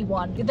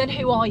anyone. Then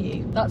who are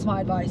you? That's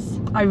my advice.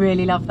 I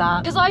really love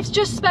that. Because I've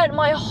just spent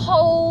my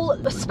whole,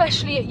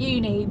 especially at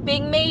uni,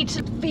 being made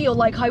to feel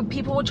like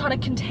people were trying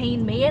to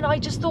contain me, and I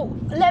just thought,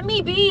 let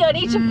me be, I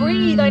need to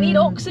breathe, I need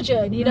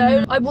oxygen, you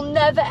know? I will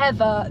never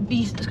ever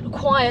be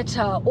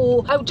quieter,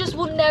 or I just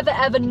will never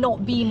ever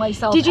not be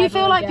myself. Did you ever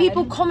feel like again.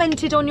 people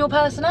commented on your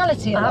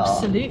personality a lot?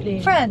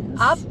 Absolutely. Friends?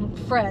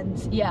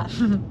 Friends, yeah.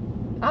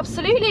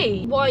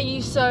 Absolutely. Why are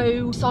you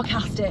so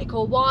sarcastic?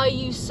 Or why are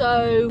you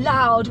so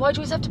loud? Why do you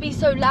always have to be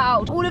so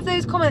loud? All of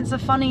those comments are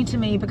funny to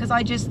me because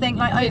I just think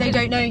like, oh, they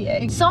don't know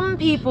you. Some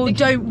people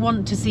don't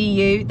want to see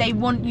you. They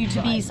want you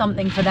to be Right.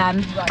 something for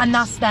them. Right. And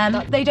that's them.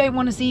 That- They don't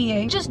want to see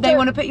you. Just they don't-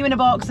 want to put you in a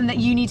box and that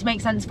you need to make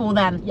sense for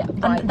them. Yeah,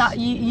 right. And that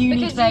you need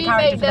because to play a you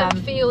character make for them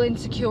them. feel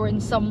insecure in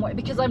some way.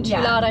 Because I'm too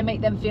Yeah. loud, I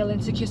make them feel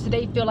insecure. So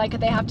they feel like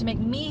they have to make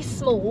me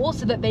small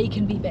so that they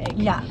can be big.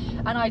 Yeah.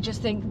 And I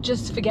just think,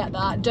 just forget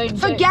that. Don't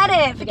Forget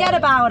it. Forget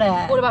about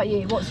it. What about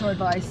you? What's your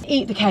advice?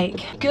 Eat the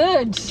cake.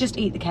 Good. Just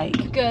eat the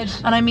cake. Good.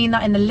 And I mean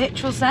that in the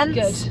literal sense.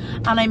 Good.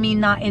 And I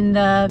mean that in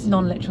the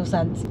non-literal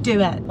sense. Do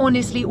it.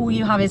 Honestly, all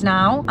you have is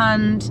now,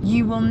 and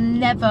you will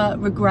never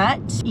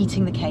regret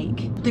eating the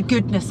cake. The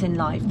goodness in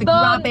life, the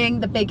grabbing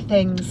the big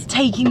things,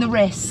 taking the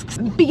risks,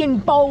 being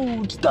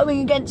bold,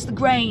 going against the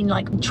grain,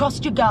 like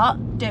trust your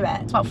gut, do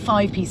it. It's about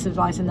 5 pieces of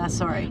advice in there,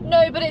 sorry.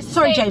 No, but it's the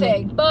Sorry, same Jamie.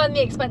 thing. Burn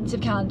the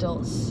expensive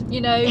candles, you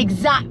know?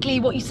 Exactly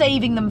what you're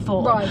saving them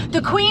for. Right.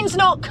 The Queen's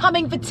not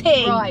coming for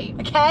tea. Right.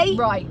 Okay?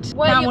 Right.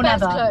 Wear Now your or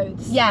best never.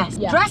 clothes. Yes.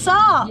 Yeah. Dress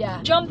up. Yeah.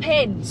 Jump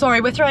in. Sorry,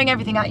 we're throwing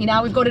everything at you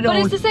now. We've got it all.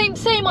 But it's the same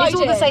It's idea.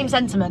 all the same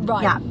sentiment.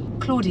 Right. Yeah.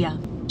 Claudia.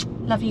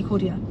 Love you,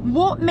 Claudia.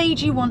 What made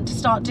you want to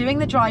start doing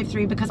the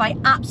drive-through? Because I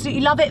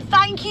absolutely love it.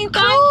 Thank you,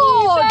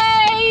 Claude.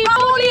 Thank you, babe.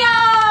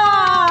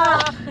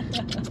 Claudia!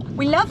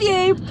 We love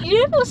you.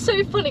 You know what's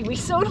so funny? We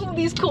sit on all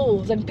these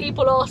calls and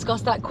people ask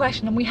us that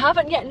question and we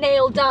haven't yet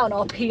nailed down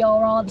our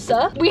PR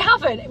answer. We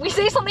haven't. We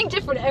say something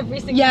different every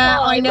single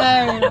time. I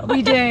know.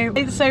 We do.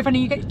 It's so funny.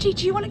 You go, do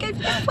you want to go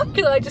for this one?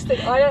 Because I just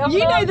think, I don't have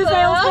You an know the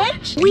answer.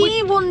 sales pitch.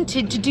 We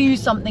wanted to do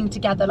something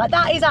together. Like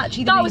that is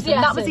actually the reason.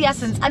 That was the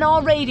essence. And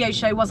our radio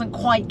show wasn't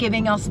quite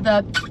giving us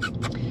the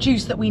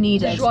juice that we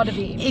needed. The joie de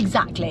vivre.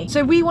 Exactly.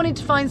 So we wanted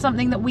to find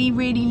something that we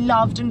really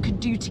loved and could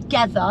do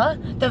together,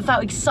 that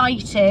felt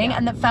exciting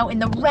and that felt in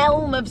the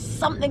realm of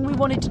something we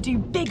wanted to do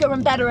bigger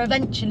and better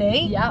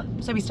eventually. Yeah.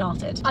 So we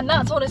started. And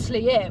that's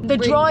honestly it. The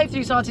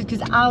drive-through started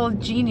because Al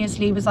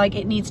geniusly was like,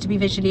 it needs to be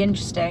visually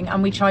interesting,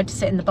 and we tried to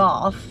sit in the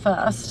bath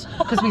first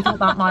because we thought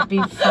that might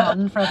be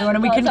fun for everyone,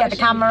 and we couldn't get the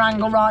camera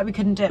angle right, we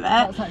couldn't do it.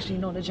 That's actually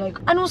not a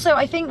joke. And also,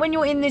 I think when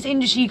you're in this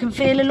industry, you can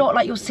feel a lot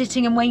like you're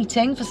sitting and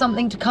waiting for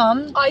something to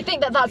come. I think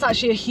that that's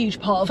actually a huge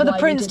part of For the why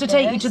we prince did to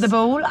take you this. to the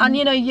ball, and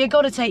you know, you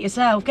got to take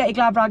yourself. Get your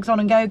glad rags on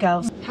and go,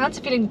 girls. Hands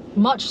are feeling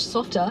much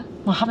softer.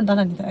 Well, I haven't done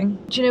anything.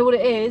 Do you know what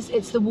it is?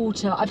 It's the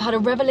water. I've had a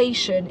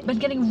revelation. I've been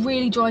getting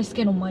really dry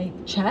skin on my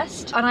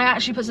chest, and I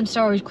actually put some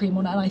steroid cream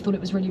on it, and I thought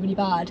it was really, really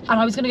bad. And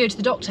I was going to go to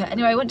the doctor.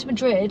 Anyway, I went to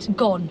Madrid,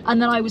 gone.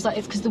 And then I was like,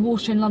 it's because the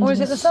water in London Or is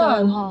it the so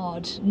sun?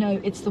 hard. No,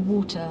 it's the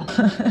water.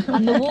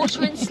 And the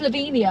water in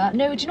Slovenia.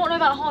 No, do you not know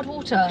about hard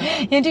water?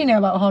 You do know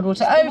about hard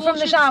water. Oh, from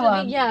the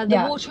shower. Yeah, the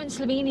water in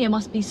Slovenia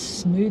must be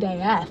smooth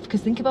AF,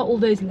 because think about all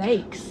those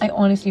lakes. I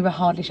honestly were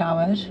hardly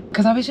showered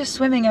because I was just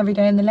swimming every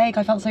day in the lake.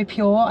 I felt so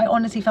pure. I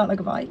honestly felt like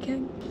a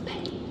Viking.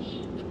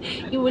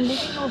 You were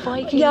living your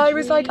Viking Yeah, I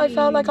was like, I dream.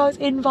 felt like I was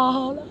in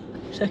Valhalla.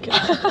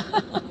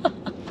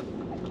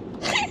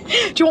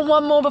 Do you want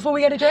one more before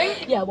we get a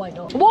drink? Yeah, why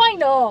not? Why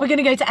not? We're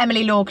gonna go to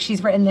Emily Law because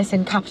she's written this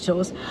in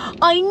capitals.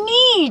 I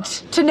need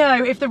to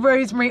know if the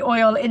rosemary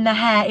oil in the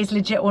hair is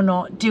legit or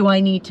not. Do I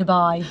need to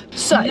buy?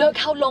 So look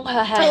how long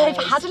her hair I've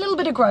is. had a little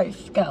bit of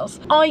growth, girls.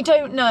 I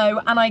don't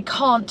know, and I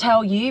can't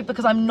tell you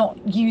because I'm not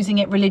using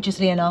it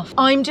religiously enough.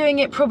 I'm doing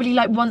it probably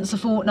like once a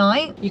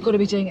fortnight. You've got to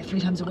be doing it 3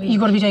 times a week. You've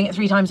got to be doing it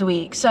 3 times a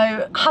week.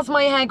 So has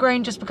my hair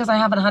grown just because I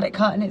haven't had it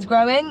cut and it's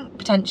growing?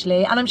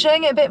 Potentially. And I'm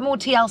showing it a bit more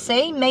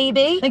TLC,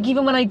 maybe. Like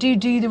even when I do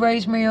the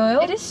rosemary oil.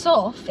 It is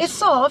soft. It's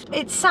soft.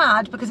 It's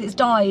sad because it's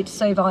dyed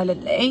so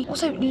violently.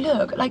 Also,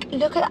 look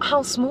at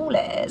how small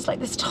it is. Like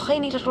this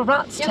tiny little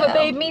rat's tail. Yeah, but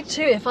babe, me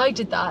too. If I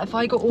did that, if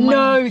I got all my...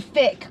 No,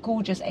 thick,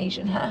 gorgeous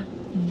Asian hair.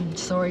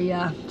 Sorry,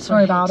 yeah.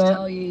 Sorry about to it.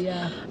 tell you,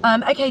 yeah.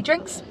 Okay,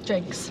 drinks.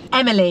 Drinks.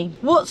 Emily,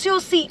 what's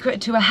your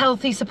secret to a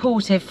healthy,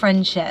 supportive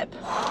friendship?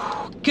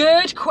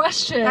 Good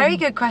question. Very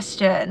good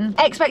question.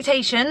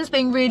 Expectations,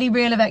 being really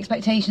real of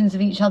expectations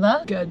of each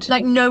other. Good.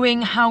 Like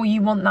knowing how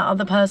you want that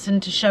other person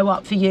to show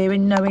up for you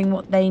and knowing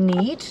what they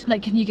need.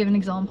 Like, can you give an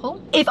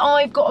example? If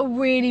I've got a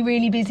really,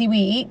 really busy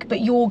week,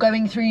 but you're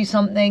going through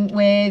something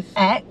with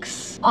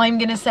X, I'm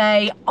gonna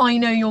say, I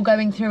know you're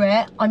going through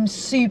it. I'm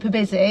super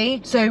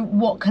busy. So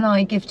what can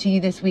I give to you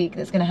this week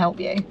that's gonna help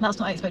you? That's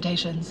not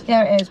expectations.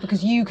 There it is,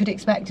 because you could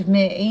expect of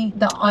me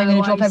that I'm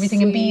gonna drop I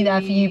everything and be there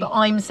for you, see. but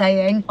I'm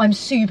saying I'm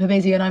super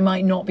busy and I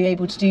might not be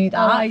able to do that.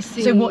 Oh, I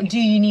see. So what do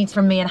you need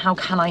from me and how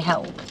can I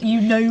help?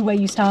 You know where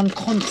you stand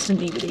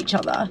constantly with each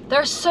other. There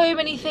are so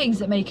many things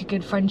that make a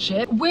good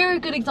friendship. We're a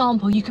good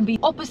example. You can be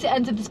opposite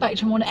ends of the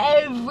spectrum on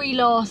every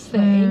last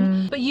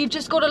thing, but you've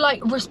just got to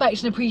like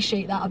respect and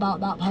appreciate that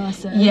about that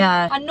person.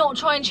 Yeah. And not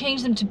try and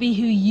change them to be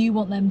who you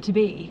want them to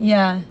be.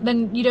 Yeah.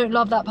 Then you don't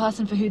love that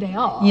person for who they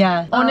are.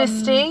 Yeah.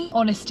 Honesty.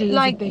 Honesty is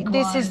Like a big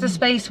this one. is the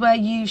space where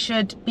you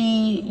should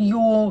be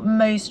your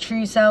most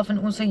true self, and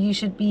also you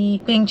should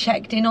be being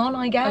checked in on,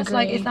 I guess.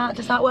 Agree. Like,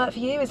 does that work for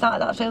you? Is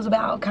that feels a bit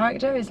out of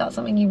character? Is that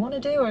something you want to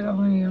do, or is that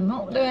something you're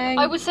not doing?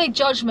 I would say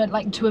judgment,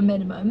 like to a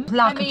minimum.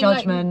 Lack of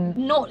judgment.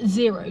 Like, not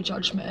zero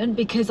judgment,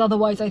 because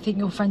otherwise I think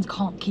your friends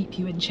can't keep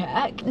you in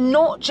check.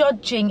 Not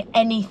judging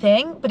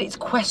anything, but it's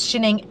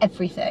questioning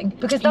everything,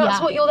 because that's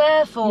Yeah. what you're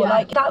there for. Yeah.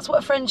 Like, that's what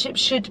a friendship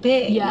should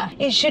be. Yeah.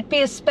 It should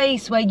be a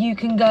space where you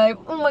can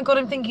go, oh my god,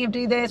 I'm thinking of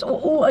doing this,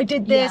 or oh, I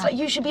did this. Yeah. Like,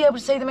 you should be able to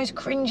say the most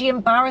cringy,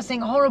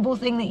 embarrassing, horrible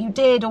thing that you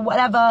did or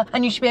whatever,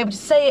 and you should be able to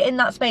say it in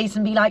that space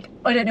and be like,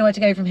 I don't know where to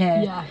go from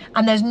here. Yeah.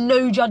 And there's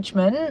no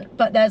judgment,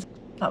 but that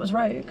was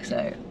rogue,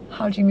 so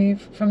how do you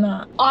move from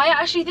that? I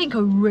actually think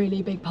a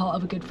really big part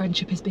of a good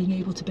friendship is being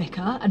able to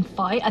bicker and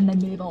fight and then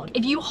move on.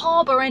 If you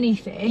harbour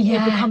anything,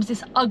 Yeah. it becomes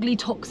this ugly,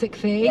 toxic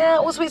thing. Yeah,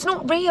 also it's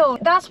not real.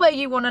 That's where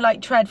you want to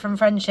like tread from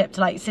friendship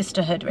to like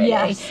sisterhood, really.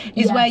 Yes,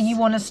 Is yes. where you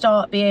want to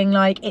start being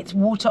like, it's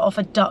water off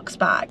a duck's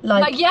back.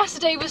 Like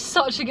yesterday was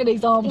such a good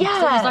example. Yeah.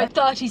 So it was like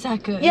 30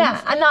 seconds.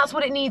 yeah, and that's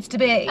what it needs to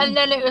be. And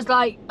then it was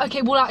like,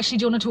 okay, well actually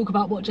do you want to talk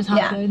about what just Yeah.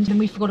 happened? And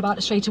we forgot about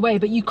it straight away.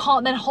 But you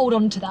can't then hold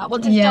on to that.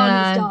 Once it's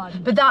done, it's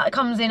done. But that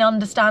comes in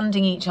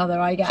understanding each other,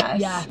 I guess.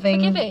 Yeah,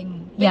 Thing-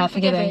 forgiving. Yeah, Being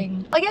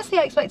forgiving. I guess the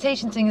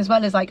expectations thing as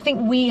well is like, I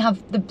think we have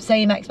the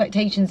same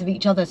expectations of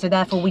each other, so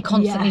therefore we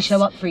constantly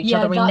show up for each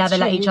other. We never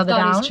let each other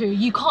down. That is true.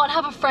 You can't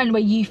have a friend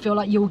where you feel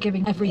like you're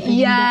giving everything.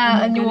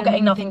 Yeah, and you're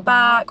getting nothing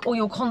back, or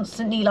you're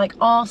constantly like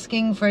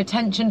asking for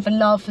attention, for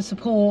love, for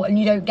support, and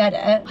you don't get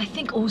it. I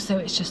think also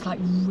it's just like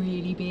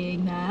really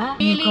being there.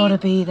 You've got to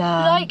be there.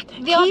 Like,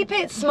 keep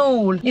it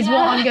small is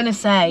what I'm gonna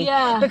say.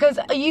 Yeah. Because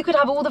you could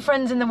have all the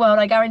friends in the world,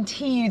 I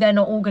guarantee you they're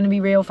not all gonna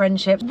be real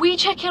friendships. We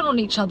check in on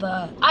each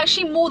other,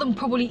 actually more than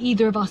probably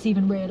either of us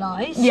even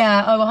realise.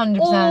 Yeah, oh 100%.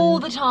 All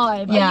the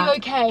time. Yeah. Are you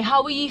okay?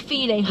 How are you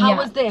feeling? How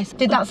was this?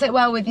 Did that sit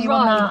well with you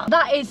on that?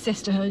 That is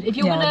sisterhood. If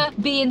you're gonna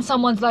be in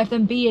someone's life,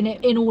 then be in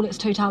it in all its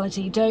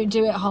totality. Don't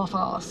do it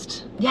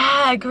half-assed.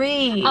 Yeah,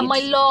 agreed. And my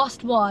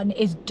last one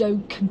is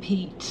don't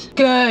compete.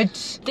 Good.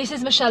 This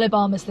is Michelle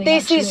Obama's thing.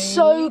 This is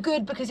so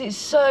good because it's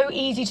so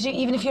easy to do,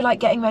 even if you're like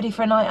getting ready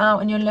for a night out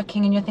and you're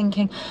looking and you're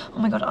thinking, oh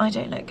my god, I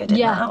don't look good in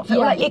that outfit.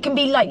 Or, like, it can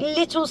be like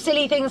little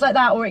silly things like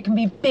that, or it can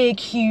be big,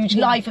 huge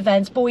life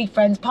events,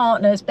 boyfriends,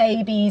 partners,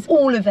 babies,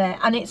 all of it,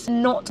 and it's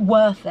not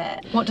worth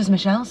it. What does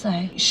Michelle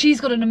say?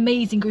 She's got an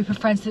amazing group of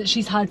friends that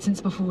she's had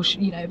since before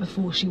she,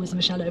 before she was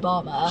Michelle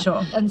Obama.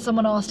 Sure. And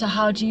someone asked her,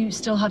 how do you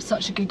still have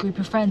such a good group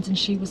of friends? And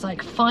she was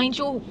like, find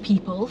your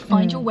people,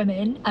 find your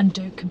women, and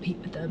don't compete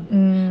with them.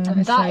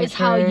 And that is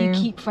how you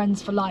keep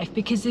friends for life.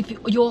 Because if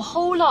your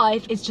whole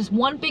life is just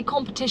one big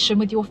competition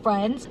with your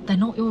friends, they're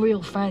not your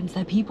real friends.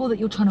 They're people that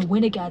you're trying to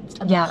win against.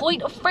 And the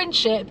point of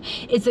friendship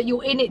is that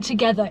you're in it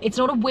together. It's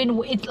not a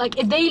win. It's like,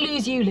 if they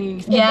lose, you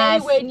lose. If they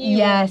win, you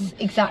win.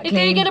 Exactly. If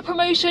they get a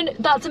promotion,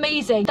 that's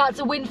amazing. That's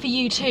a win for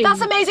you too.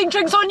 That's amazing.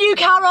 Drinks on you,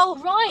 Carol.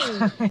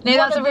 Right. No,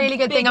 that's a really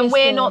good thing, and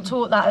we're not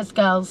taught that as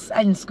girls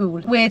in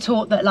school. We're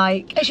taught that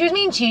like, if she was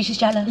mean to you, she's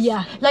jealous.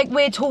 Yeah. Like,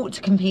 we're taught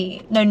to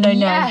compete. No.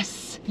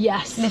 Yes.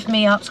 Yes. Lift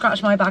me up,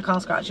 scratch my back, I'll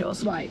scratch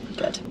yours. Right.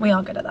 Good. We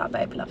are good at that,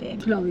 babe. Love you.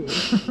 Love you.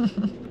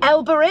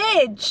 Elba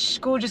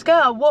Ridge, gorgeous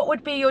girl. What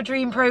would be your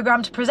dream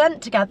programme to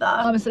present together?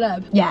 I'm a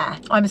celeb. Yeah,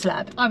 I'm a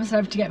celeb. I'm a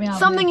celeb to get me out.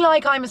 Something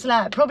like I'm a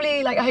celeb.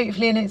 Probably like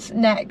hopefully in its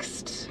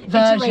next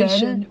version.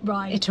 Iteration,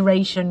 right.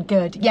 Iteration,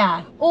 good.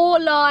 Yeah. Or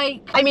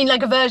like, I mean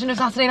like a version of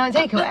Saturday Night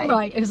Takeaway.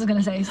 Right, I was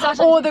gonna say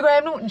Saturday. Or the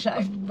Graham Norton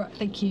Show. Right,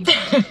 thank you.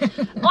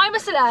 I'm a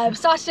celeb,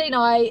 Saturday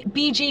night,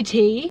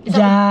 BGT.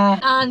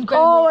 And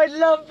Graham Oh, I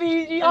love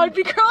BGT. I'd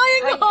be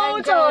crying the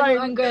whole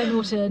time. And Graham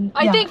Norton.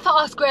 I think for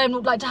us, Graham,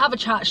 like to have a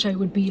chat show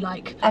would be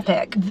like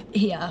epic.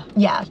 Here.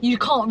 Yeah. You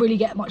can't really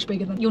get much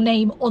bigger than your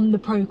name on the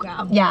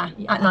programme. Yeah,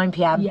 at 9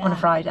 PM on a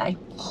Friday.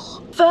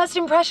 First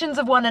impressions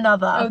of one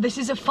another. Oh, this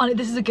is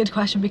a good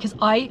question because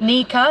I...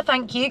 Nika,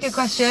 thank you, good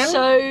question.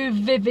 So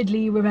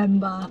vividly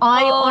remember.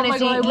 I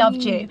honestly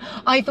loved you.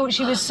 I thought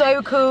she was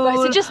so cool. Right,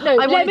 so just no,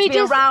 I wanted to be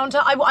around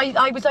her.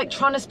 I was like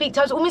trying to speak to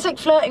her. I was almost like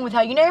flirting with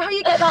her. You know how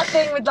you get that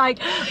thing with like,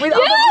 with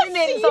other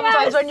women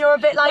sometimes when you're a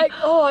bit like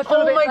oh, I feel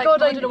oh my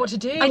god, I don't know what to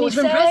do. I need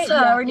to impress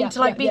her. I need to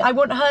like be, I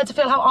want her to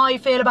feel how I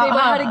feel about her.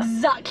 I had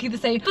exactly the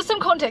same. For some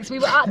context, we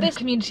were at this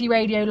community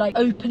radio like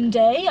open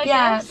day, I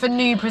guess. For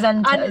new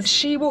presenters. And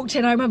she walked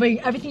in, I remember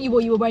everything you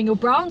were wearing your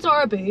brown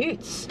Zara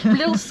boots,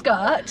 little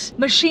skirt,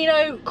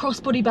 Moschino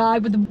crossbody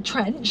bag with a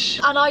trench,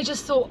 and I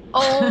just thought,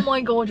 oh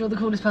my god, you're the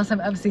coolest person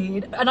I've ever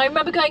seen. And I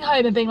remember going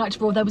home and being like to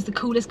Raw, there was the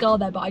coolest girl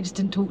there, but I just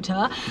didn't talk to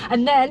her.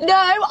 And then no,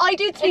 I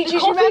did speak to you.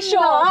 Coffee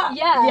shop.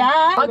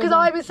 Yeah, because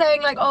I was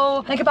saying like,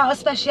 oh, like about a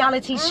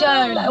speciality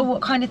show, like, oh,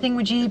 what kind of thing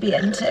would you be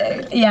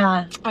into?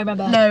 Yeah, I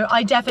remember. No,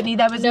 I definitely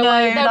there was no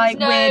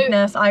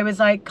weirdness. I was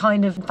like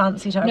kind of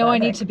fancied her. No, I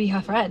need to be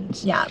her friend.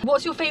 Yeah.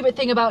 What's your favourite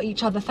thing about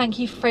each other? Thank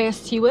you, Freya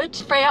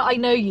Stewart. Freya, I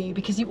know you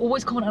because you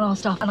always comment on our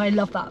stuff and I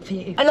love that for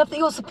you. I love that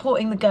you're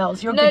supporting the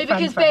girls. You're a good friend,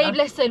 because Freya. babe,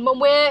 listen, when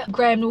we're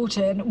Graham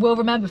Norton, we'll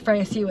remember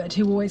Freya Stewart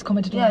who always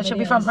commented on our videos. She'll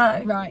be front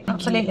row. Right.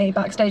 Absolutely,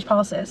 backstage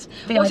passes.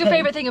 VIP. What's your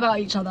favourite thing about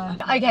each other?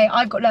 Okay,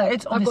 I've got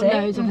loads, obviously. I've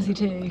got loads, obviously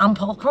too.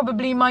 Ample.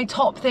 Probably my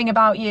top thing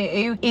about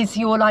you is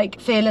your like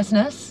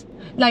fearlessness.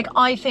 Like,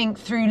 I think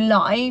through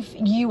life,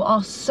 you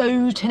are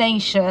so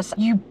tenacious.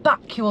 You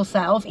back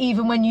yourself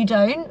even when you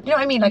don't. You know what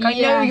I mean? Like, I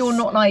know you're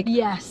not like,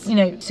 you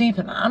know,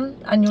 Superman,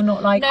 and you're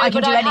not like, I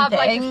can do anything. Have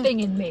like a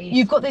thing in me.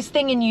 You've got this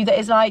thing in you that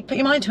is like, put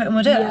your mind to it and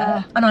we'll do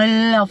it. And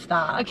I love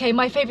that. Okay,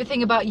 my favourite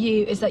thing about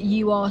you is that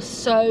you are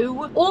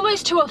so,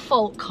 almost to a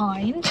fault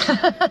kind.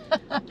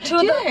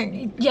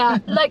 Yeah,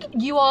 like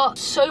you are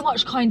so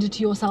much kinder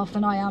to yourself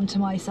than I am to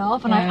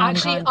myself. And I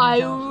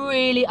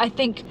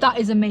think that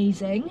is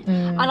amazing.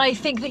 And I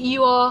think that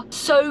you are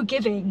so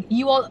giving.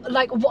 You are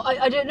like,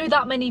 I don't know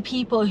that many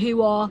people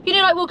who are, you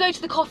know, like we'll go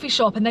to the coffee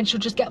shop and then she'll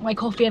just get my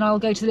coffee and I'll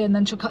go to the and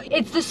then she'll cut.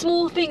 It's the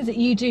small things that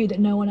you do that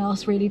no one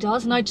else really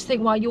does. And I just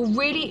think, wow, you're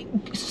really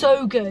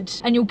so good.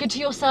 And you're good to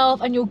yourself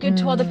and you're good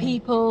to other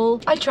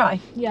people. I try.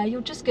 Yeah,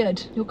 you're just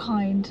good. You're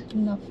kind.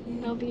 Love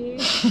you. Love you.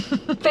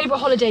 Favourite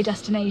holiday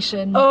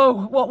destination?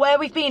 Oh, what, where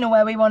we've been or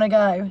where we want to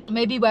go?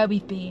 Maybe where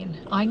we've been.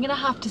 I'm going to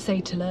have to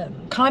say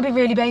Tulum. Can I be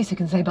really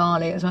basic and say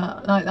Bali as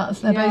well? Like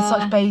they're both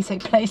such basic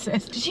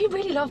places. Did you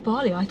really love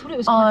Bali? I thought it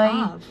was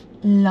quite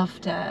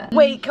Loved it.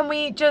 Wait, can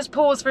we just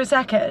pause for a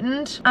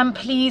second? And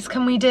please,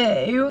 can we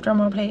do,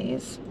 drumroll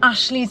please,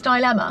 Ashley's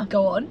dilemma?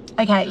 Go on.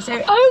 Okay,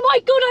 so. Oh my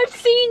God, I've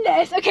seen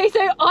this. Okay,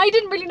 so I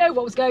didn't really know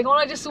what was going on.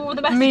 I just saw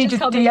the messages Me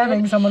just coming DMing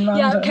in. someone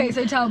random. Yeah, okay,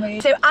 so tell me.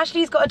 So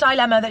Ashley's got a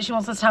dilemma that she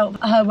wants us to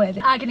help her with.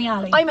 Agony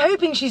Alley. I'm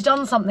hoping she's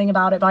done something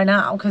about it by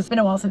now, because it's been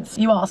a while since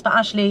you asked. But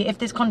Ashley, if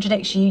this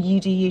contradicts you, you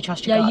do you,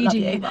 trust your gut, you love do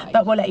you. you, right.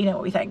 But we'll let you know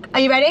what we think. Are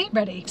you ready?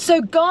 Ready.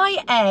 So Guy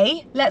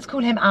A, let's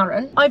call him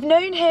Aaron. I've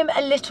known him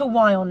a little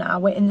while now.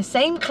 We're in the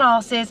same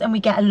classes and we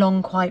get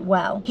along quite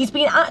well. He's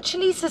been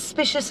actually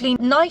suspiciously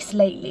nice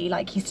lately,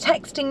 like he's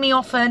texting me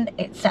often,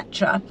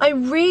 etc. I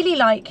really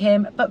like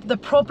him, but the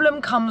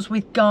problem comes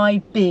with Guy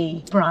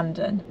B,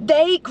 Brandon.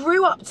 They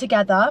grew up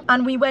together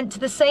and we went to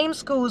the same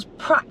schools,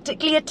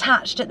 practically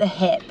attached at the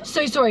hip.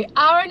 So sorry,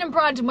 Aaron and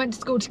Brandon went to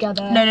school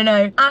together.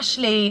 No.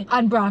 Ashley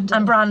And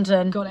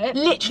Brandon. Got it.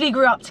 Literally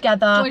grew up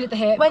together. Joined at the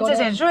hip. Went got to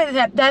the it. joined at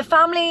the hip. Their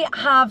family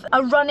have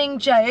a running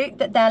joke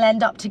that they'll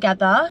end up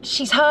together.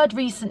 She's heard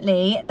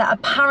recently that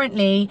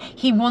apparently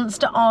he wants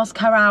to ask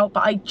her out,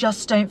 but I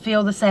just don't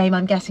feel the same.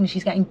 I'm guessing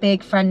she's getting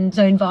big friend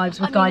zone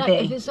vibes with Guy B.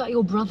 If it's like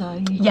your brother,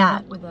 you Yeah.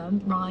 up with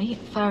them, right?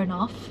 Fair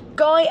enough.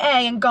 Guy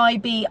A and Guy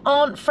B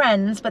aren't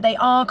friends, but they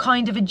are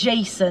kind of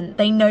adjacent.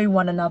 They know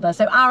one another.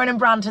 So Aaron and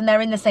Brandon,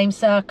 they're in the same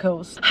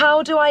circles.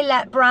 How do I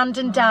let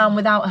Brandon down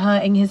without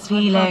hurting his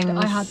feelings?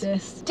 I had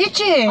this. Did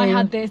you? I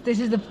had this. This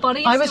is the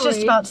funniest I was story.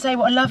 just about to say,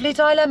 what a lovely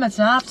dilemma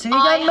to have. Two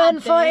I young had men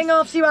this. fighting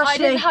after you, Ashley. I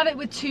didn't have it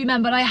with two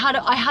men, but I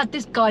had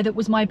this guy that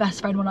was my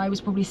best friend when I was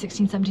probably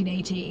 16, 17,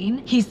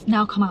 18. He's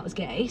now come out as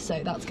gay,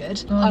 so that's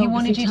good. Oh, he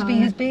wanted you to be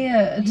his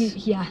beard.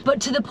 Yeah, but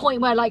to the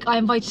point where like I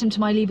invited him to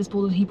my leavers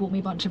ball and he bought me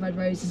a bunch of red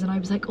roses and I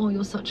was like, oh,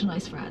 you're such a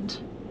nice friend.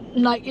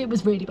 Like, it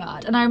was really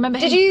bad. And I remember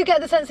Did you get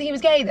the sense that he was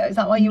gay though? Is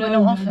that why you were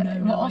not off it?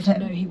 No, I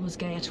didn't know he was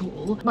gay at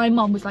all. My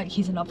mum was like,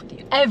 he's in love with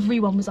you.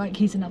 Everyone was like,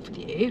 he's in love with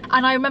you.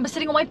 And I remember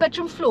sitting on my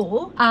bedroom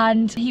floor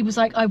and he was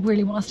like, I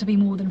really want us to be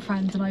more than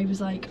friends. And I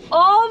was like,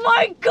 oh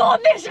my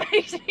God, this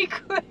makes me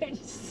cringe.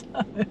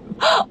 So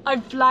I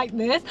flagged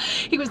this.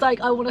 He was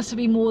like, I want us to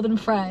be more than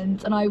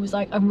friends. And I was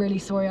like, I'm really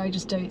sorry, I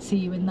just don't see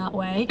you in that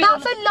way.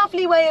 That's a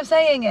lovely way of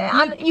saying it.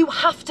 And you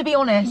have to be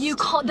honest. You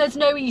can't, there's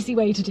no easy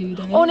way to do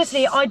this.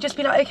 Honestly, I'd just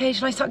be like, okay,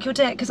 shall I suck your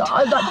dick? Because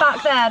like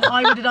back then,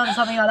 I would have done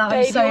something like that.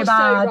 Babe, I'm so you're so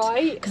bad.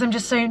 right. Because I'm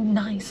just so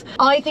nice.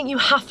 I think you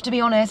have to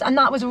be honest. And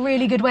that was a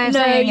really good way of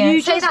saying you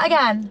it. Say that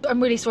again.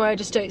 I'm really sorry, I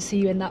just don't see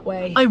you in that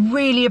way. I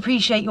really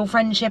appreciate your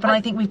friendship and I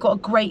think we've got a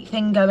great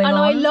thing going on. And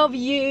I love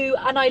you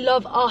and I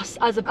love us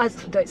as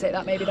don't say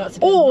that, maybe that's a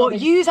bit Or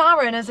rubbish. use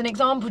Aaron as an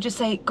example, just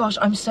say, gosh,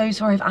 I'm so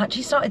sorry, I've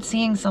actually started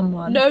seeing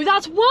someone. No,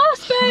 that's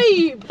worse,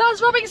 babe.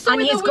 That's rubbing salt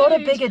And in the he's got a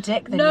wound. bigger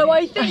dick than No, you.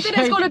 I think that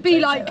it's got to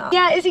be like,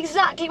 yeah, it's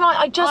exactly right.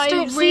 I just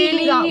don't see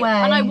you that way.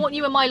 And I want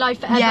you in my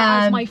life forever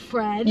Yeah. as my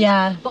friend.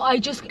 Yeah. But I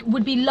just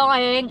would be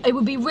lying. It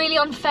would be really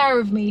unfair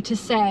of me to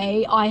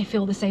say I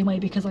feel the same way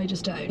because I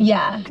just don't.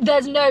 Yeah.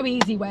 There's no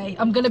easy way.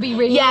 I'm going to be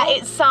real. Yeah,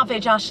 it's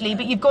savage, Ashley,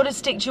 but you've got to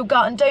stick to your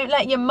gut and don't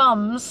let your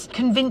mums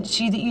convince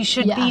you that you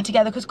should be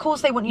together, because of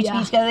course they want you to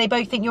be together. They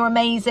both think you're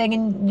amazing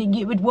and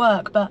it would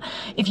work, but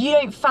if you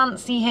don't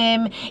fancy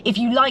him, if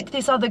you like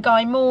this other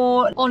guy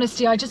more...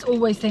 Honesty, I just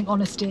always think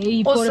honesty.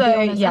 You've Also, got to be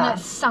honest, yeah. and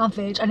that's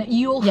savage, and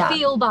you'll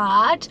feel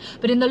bad,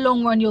 but in the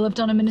long run you'll have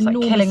done him an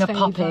enormous like killing a favour.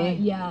 puppy.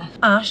 Yeah.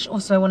 Ash,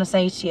 also I want to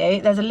say to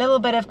you, there's a little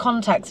bit of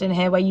context in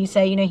here where you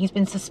say, you know, he's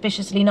been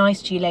suspiciously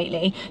nice to you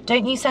lately.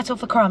 Don't you settle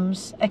for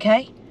crumbs,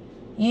 okay?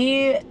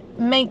 You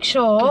make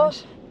sure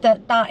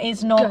that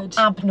is not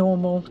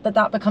abnormal,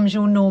 that becomes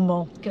your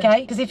normal, okay?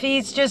 Because if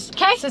he's just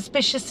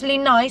suspiciously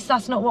nice,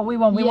 that's not what we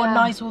want. We want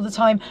nice all the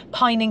time,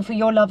 pining for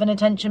your love and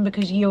attention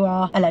because you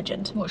are a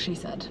legend. What she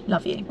said.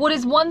 Love you. What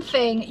is one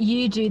thing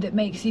you do that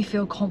makes you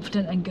feel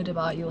confident and good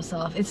about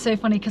yourself? It's so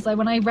funny because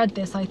when I read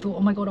this, I thought,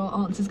 oh my God,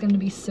 our answer's going to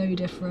be so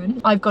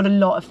different. I've got a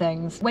lot of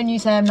things. When you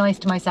say I'm nice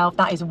to myself,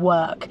 that is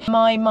work.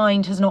 My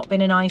mind has not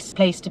been a nice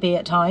place to be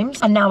at times,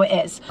 and now it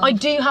is. I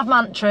do have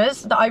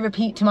mantras that I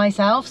repeat to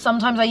myself.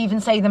 Sometimes I even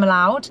say them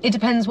aloud. It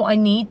depends what I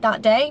need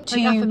that day.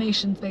 Like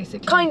affirmations,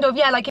 basically. Kind of,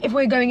 yeah. Like if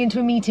we're going into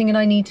a meeting and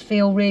I need to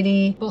feel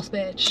really... boss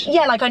bitch.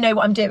 Yeah, like I know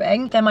what I'm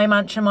doing, then my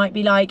mantra might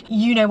be like,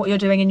 you know what you're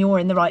doing and you're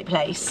in the right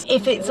place.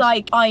 If it's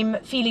like I'm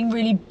feeling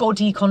really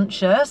body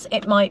conscious,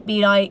 it might be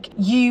like,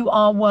 you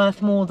are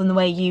worth more than the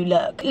way you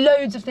look.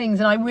 Loads of things,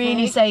 and I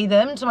really say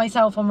them to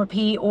myself on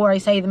repeat, or I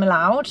say them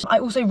aloud. I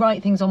also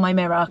write things on my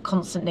mirror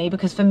constantly,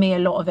 because for me a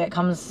lot of it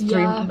comes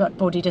through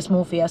body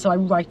dysmorphia, so I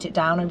write it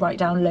down. I write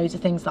down loads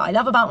of things that I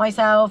love about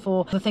myself,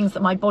 or the things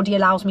that my body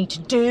allows me to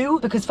do,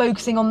 because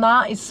focusing on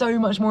that is so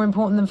much more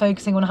important than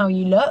focusing on how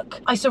you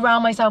look. I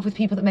surround myself with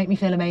people that make me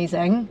feel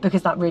amazing,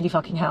 because that really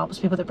fucking helps.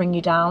 People that bring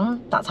you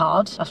down, that's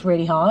hard. That's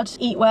really hard.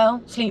 Eat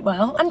well, sleep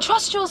well, and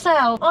trust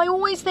yourself. I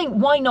always think,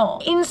 why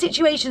not? In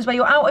situations where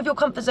you're out of your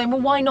comfort zone,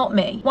 well, why not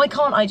me? Why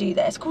can't I do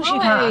this? Of course you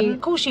can.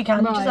 Of course you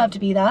can. You deserve to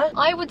be there.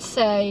 I would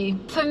say,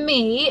 for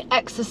me,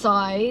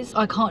 exercise,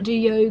 I can't do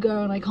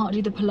yoga and I can't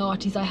do the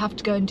Pilates. I have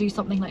to go and do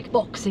something like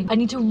boxing. I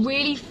need to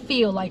really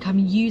feel like I'm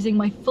using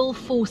my full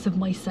force of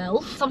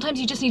myself. Sometimes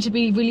you just need to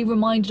be really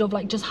reminded of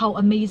like just how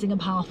amazing and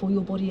powerful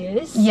your body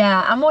is.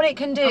 Yeah, and what it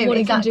can do. And what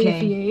exactly. it can do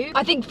for you.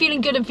 I think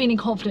feeling good and feeling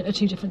confident are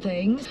two different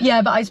things.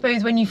 Yeah, but I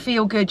suppose when you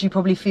feel good, you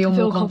probably feel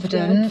more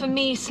confident. For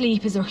me,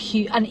 sleep is a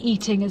huge, and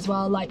eating as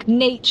well, like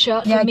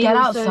nature. Yeah, for me get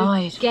also,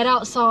 outside. Get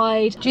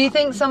outside. Do you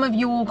think some of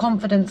your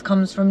confidence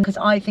comes from, because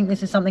I think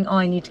this is something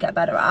I need to get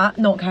better at,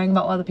 not caring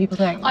about what other people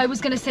think? I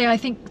was going to say, I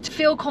think to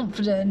feel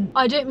confident,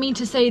 I don't mean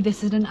to say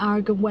this in an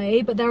arrogant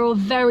way, but there are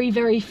very,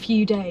 very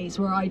few days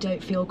where I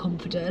don't feel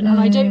confident. And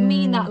I don't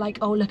mean that like,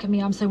 oh, look at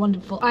me, I'm so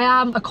wonderful. I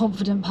am a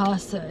confident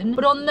person.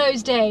 But on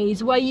those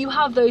days where you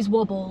have those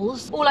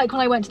wobbles, or like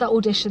when I went to that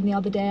audition the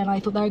other day and I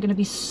thought there are going to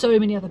be so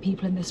many other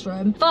people in this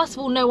room. First of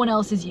all, no one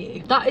else is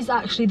you. That is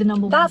actually the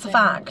number one That's thing. a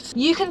fact.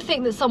 You can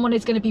think that someone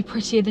is going to be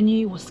prettier than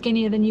you or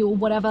skinnier than you or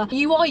whatever.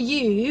 You are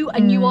you,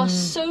 and you are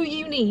so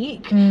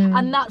unique,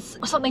 and that's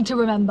something to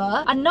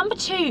remember. And number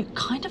two,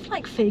 kind of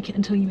like fake it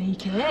until you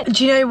make it.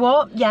 Do you know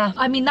what? Yeah.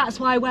 I mean, that's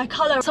why I wear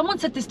colour. Someone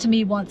said this to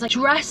me once, like,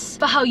 dress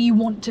for how you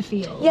want to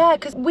feel. Yeah,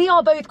 because we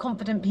are both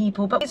confident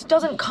people, but it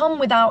doesn't come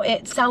without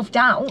it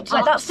self-doubt.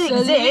 Like, that still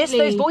exists.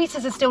 Those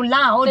voices are still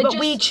loud, but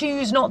we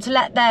choose not to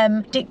let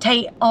them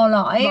dictate our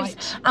lives.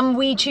 Right. And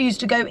we choose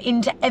to go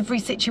into every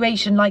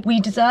situation like we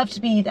deserve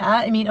to be there.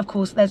 I mean, of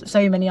course, there's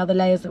so many other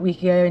layers that we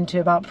could go into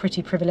about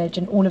pretty privilege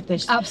and all of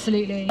this.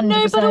 Absolutely. 100%.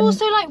 No, but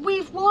also, like,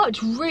 we've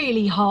worked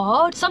really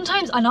hard.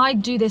 Sometimes, and I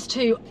do this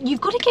too,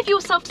 you've got to give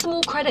yourself some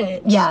more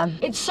credit. Yeah.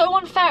 It's so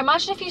unfair.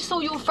 Imagine if you saw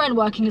your friend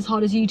working as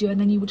hard as you do and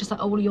then you were just like,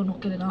 oh, well, you're not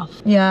good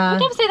enough. Yeah. You'd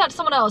never say that to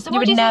someone else. So You why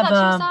would do you say that to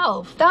never.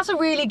 yourself? That's a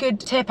really good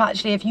tip,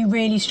 actually, if you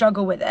really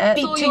struggle with it.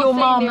 Speak Saw to your thing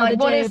mum, the other like,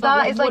 what day is about,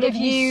 that? It's like what if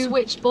you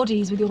switched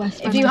bodies with your best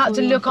friend. if you had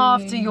to before look your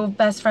after thing. your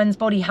best friend's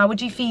body, how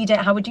would you feed it?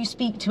 How would you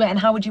speak to it? And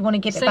how would you want to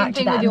give it back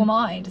to them? Same thing with your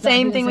mind. Exactly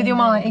Same the thing with same your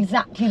mind. thing.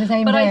 Exactly the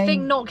same But thing. I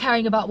think not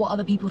caring about what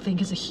other people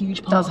think is a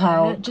huge part Does of it.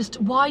 help. Just,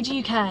 why do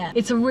you care?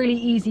 It's a really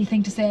easy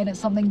thing to say, and it's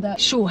something that,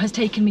 sure, has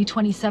taken me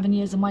 27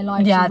 years of my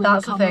life Yeah, to really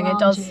that's the come thing, it around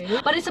does.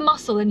 to. But it's a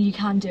muscle and you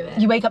can do it.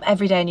 You wake up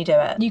every day and you do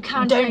it. You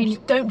can don't train.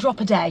 don't drop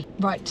a day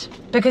Right.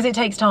 because it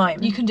takes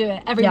time. You can do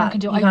it. Everyone Yeah, can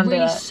do it. you I can do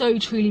really it. so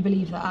truly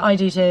believe that. I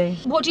do too.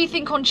 What do you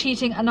think on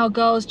cheating, and are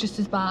girls just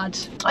as bad?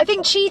 I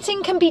think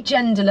cheating can be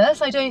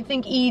genderless. I don't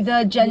think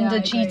either gender I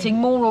agree. cheating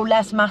more or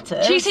less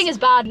matters. Cheating is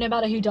bad no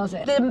matter who does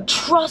it. The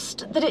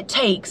trust that it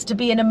takes to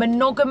be in a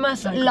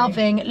monogamous, I agree.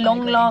 loving, I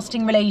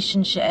long-lasting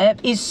relationship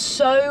is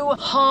so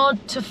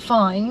hard to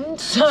find.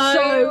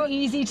 So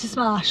easy to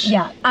smash.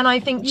 Yeah, and I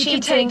think You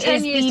can cheating take 10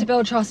 is years to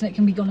build trust and it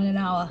can be gone in an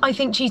hour. I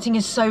think cheating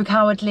is so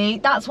cowardly.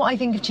 That's what I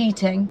think of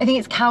cheating. I think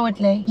it's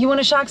cowardly. You want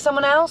to shag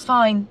someone else?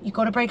 Fine. You've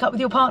got to break up with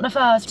your partner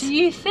first. Do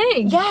you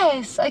think?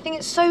 Yes, I think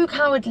it's so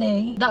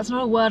cowardly. That's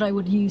not a word I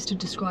would use to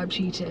describe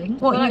cheating.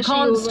 What, But you actually,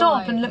 can't you're stop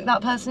right. and look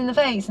that person in the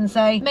face and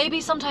say,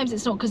 Maybe sometimes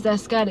it's not because they're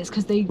scared, it's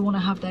because they want to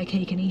have their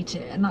cake and eat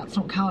it, and that's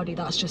not cowardly,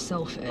 that's just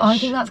selfish. I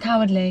think that's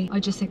cowardly. I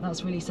just think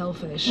that's really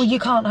selfish. Well, you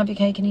can't have your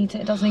cake and eat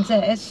it. It doesn't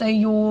exist. So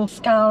you're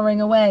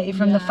scouring away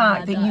from the Yeah,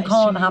 fact that you is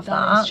can't true, have That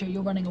that. is true,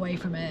 you're running away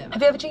from it.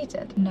 Have you ever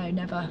cheated? No,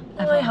 never.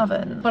 No, Ever. I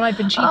haven't. But I've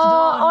been cheated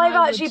on. I've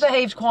I actually would-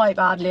 behaved quite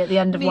badly at the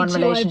end of Me one too,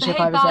 relationship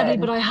I I behaved was badly, in.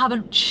 but I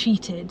haven't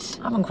cheated.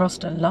 I haven't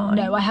crossed a line.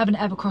 No, I haven't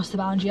ever crossed the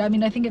boundary. I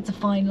mean, I think it's a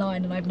fine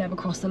line, and I've never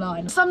crossed the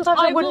line. Sometimes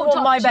I wouldn't walked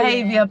want my up to it.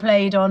 behaviour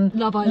played on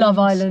Love Love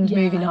Island. Island Yeah,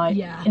 movie night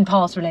yeah. in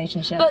past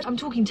relationships. But I'm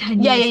talking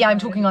 10 Yeah, years yeah, I'm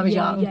ago. talking I was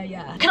yeah, young. Yeah,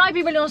 yeah. Can I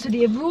be really honest with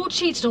you? If Raw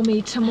cheated on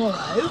me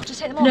tomorrow, just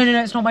take them off.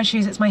 No, it's not my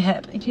shoes, it's my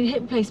hip. You need a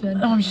hip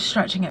replacement. Oh, I'm just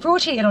stretching it. Raw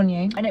cheated on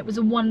you. And it was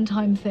a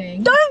one-time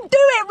thing. Don't do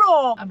it,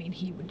 Raw! I mean,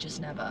 he would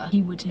just never.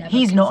 He would never.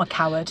 He's because- not a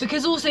coward.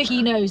 Because also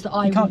he knows that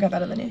I He can't would- get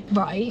better than you.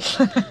 Right.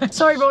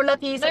 Sorry, Raw,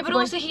 love you. No, sexy but boy.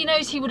 also he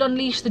knows he would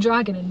unleash the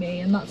dragon in me,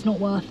 and that's not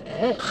worth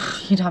it.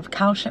 He'd have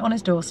cow shit on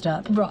his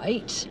doorstep.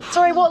 Right.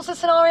 Sorry, what's the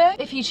scenario?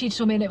 If you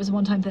cheated on me and it was a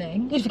one-time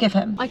thing, You'd forgive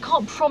him. I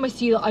can't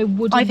promise you that I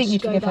wouldn't I think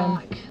you'd go forgive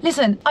back. him.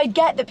 Listen, I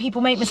get that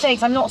people make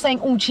mistakes. I'm not saying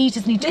all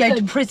cheaters need to go to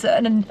Listen.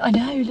 prison. And I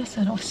know,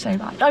 listen, oh, so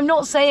bad. I'm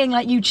not saying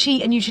like you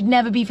cheat and you should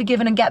never be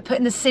forgiven and get put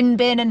in the sin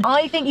bin. And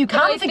I think you But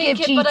can I think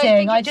forgive it- but I cheating.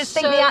 think I it's just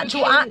think the so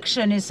actual ca-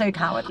 action is so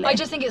cowardly. I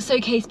just think it's so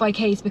case by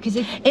case, because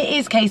if It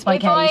is case by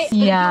case. if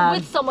Yeah. you're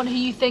with someone who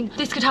you think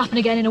this could happen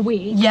again in a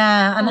week,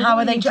 Yeah, and Oh, how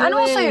what are they are you doing? And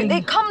also, doing?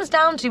 it comes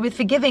down to, with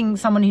forgiving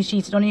someone who's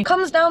cheated on you, it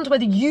comes down to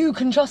whether you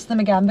can trust them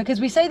again, because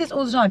we say this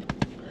all the time.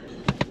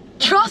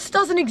 Trust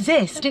doesn't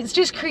exist. It's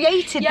just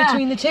created Yeah,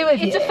 between the two of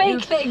you. it's a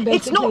fake thing,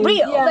 It's not basically.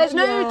 real. Yeah, There's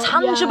no yeah,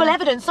 tangible yeah.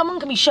 evidence. Someone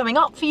can be showing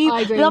up for you,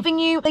 I agree. loving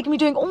you, they can be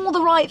doing all the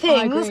right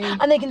things, agree.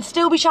 and they can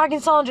still be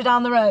shagging Sandra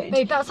down the road.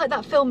 babe, that's like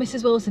that film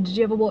Mrs. Wilson. Did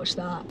you ever watch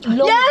that?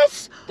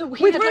 Yes! He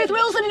With had, Ruth like,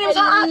 Wilson and it was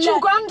her actual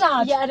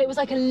granddad. Yeah, and it was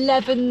like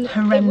 11.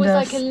 Horrendous. It was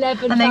like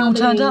 11 And they all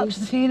turned up families. to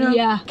the funeral.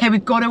 Yeah. Okay,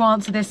 we've got to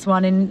answer this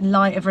one in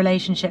light of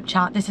relationship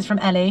chat. This is from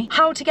Ellie.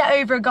 How to get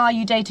over a guy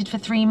you dated for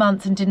 3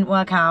 months and didn't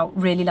work out.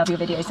 Really love your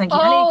videos. Thank you,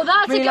 Oh, Ellie.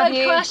 That's Really a love good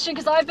you. question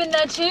because I've been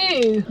there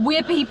too.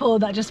 We're people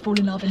that just fall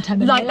in love in 10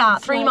 minutes. Like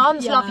that, 3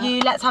 months, yeah. love you,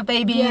 let's have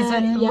babies, Yeah,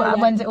 and yeah, yeah.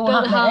 when's it all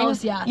Build a happening?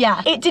 house, yeah.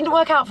 Yeah, it didn't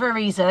work out for a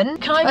reason.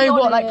 Can I be Oh,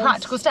 what, like honest?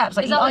 practical steps,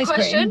 like Is eat that the ice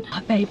question?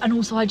 cream? Babe, and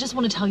also I just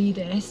want to tell you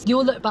this.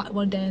 You'll look back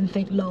one day and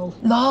think, lol.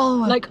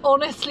 Lol. Like,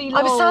 honestly, lol.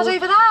 I was sad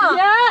over that.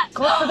 Yeah.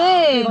 God forbid.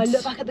 Babe, I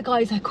look back at the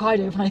guys I cried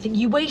over and I think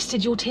you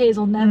wasted your tears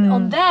on them.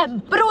 On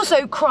them. But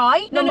also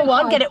cry, number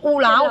one, cry. get it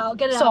all out,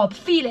 Get it sob. out.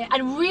 Feel it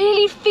and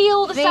really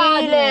feel the Feel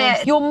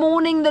sadness. it. You're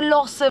mourning the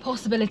loss of...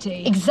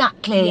 Possibility.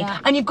 Exactly. Yeah.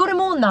 And you've got to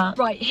mourn that.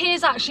 Right,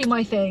 here's actually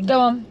my thing. Go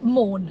on.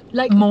 Mourn.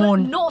 Like,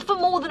 Mourn. but not for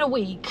more than a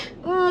week.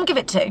 Give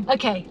it 2.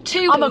 Okay,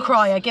 2 weeks. I'm a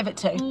crier, give it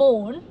 2.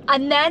 Mourn.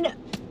 And then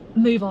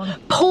move on.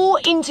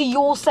 Pour into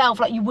yourself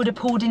like you would have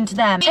poured into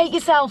them. Take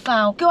yourself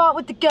out, go out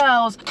with the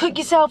girls, cook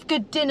yourself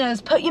good dinners,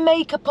 put your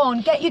makeup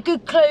on, get your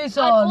good clothes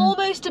And on.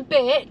 almost a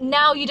bit,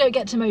 now you don't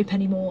get to mope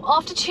anymore.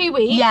 After 2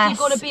 weeks, Yes. you've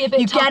got to be a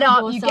bit You tough get on up,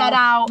 yourself. you get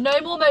out. No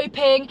more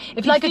moping.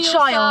 If Like you a feel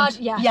child.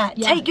 sad, Yeah,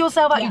 take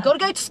yourself out. Yeah. You've got to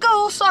go to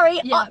school,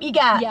 sorry, Yeah. up you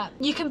get. Yeah,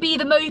 you can be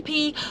the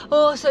mopey,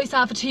 oh, so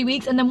sad for 2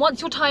 weeks, and then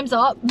once your time's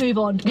up, move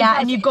on. Yeah,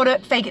 and you've got to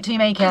fake it till you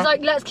make it. Because, like,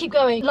 let's keep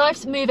going.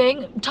 Life's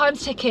moving,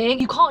 time's ticking.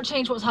 You can't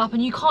change what's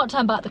happened. You can't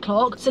turn back the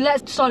clock. So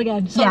let's start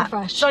again. Start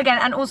fresh. Start again,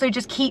 and also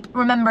just keep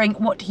remembering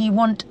what you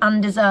want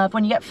and deserve.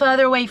 When you get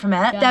further away from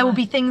it, there will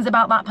be things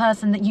about that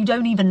person that you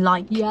don't even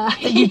like. Yeah.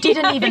 That you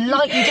didn't even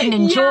like, you didn't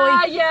enjoy,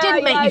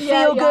 didn't make you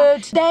feel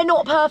good. They're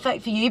not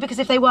perfect for you because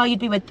if they were, you'd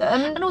be with them.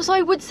 And also,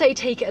 I would say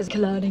take it as a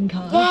learning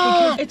curve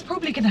Yeah. because it's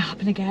probably going to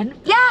happen again.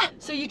 Yeah.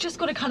 So you just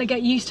got to kind of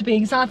get used to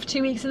being sad for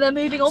 2 weeks and then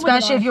moving on.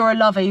 Especially with if you're a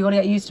lover, you've got to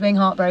get used to being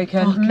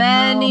heartbroken. Fucking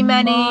Many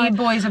hell,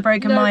 boys have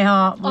broken my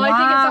heart. I think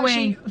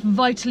Wowee. it's actually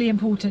vitally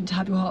important to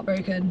have your heart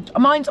broken.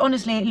 Mine's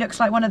honestly, it looks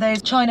like one of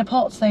those china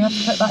pots they have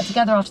to put back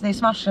together after they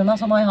smash them. That's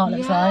what my heart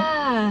looks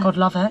like. God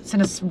love it. It's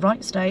in a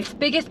right state.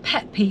 Biggest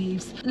pet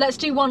peeves. Let's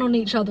do one on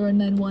each other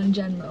and then one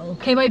general.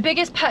 Okay, my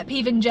biggest pet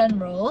peeve in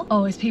general,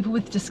 is people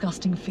with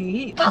disgusting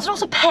feet. That's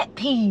not a pet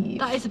peeve.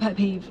 That is a pet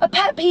peeve. A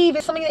pet peeve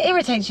is something that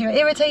irritates you. It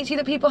irritates you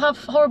that people have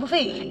horrible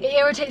feet. It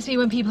irritates me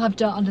when people have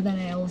dirt under their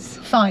nails.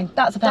 Fine,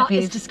 that's a pet That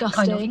peeve. is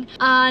disgusting. Kind of.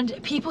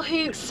 And people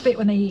who spit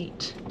when they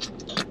eat.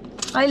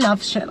 I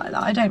love shit like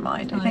that. I don't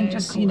mind. I think of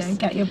just, you know, course.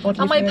 get your body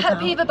And my fluids pet out.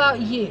 peeve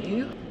about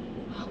you.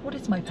 What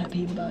is my pet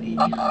peeve about you?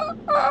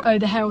 Oh,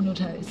 the hair on your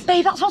toes.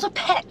 Babe, that's not a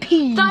pet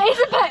peeve. That is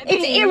a pet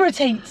peeve. It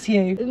irritates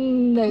you.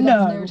 No, that No.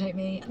 doesn't irritate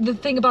me. The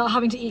thing about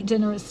having to eat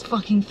dinner at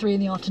fucking 3 in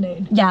the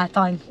afternoon. Yeah,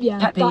 fine. Yeah,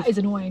 Pet peeve. that is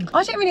annoying.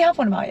 I don't really have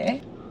one about you.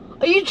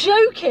 Are you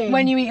joking?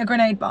 When you eat a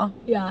grenade bar.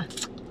 Yeah.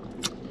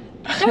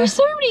 There are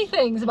so many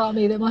things about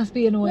me that must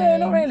be annoying. No,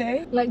 not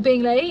really. Like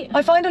being late.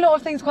 I find a lot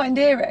of things quite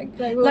endearing.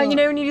 Like Like, you what?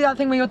 know when you do that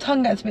thing where your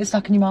tongue gets a bit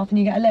stuck in your mouth and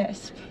you get a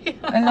lisp?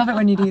 I love it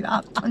when you do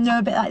that. And you're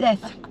a bit like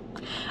this.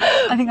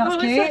 I think that's Mum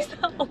cute. says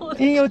that all the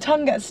And your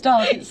tongue gets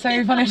stuck. It's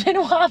so funny. I don't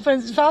know what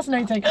happens. It's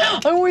fascinating. I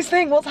always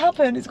think, what's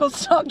happened? It's got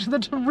stuck to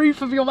the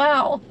roof of your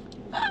mouth.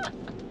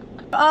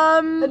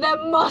 But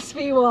there must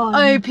be one.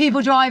 Oh,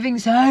 people driving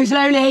so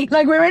slowly.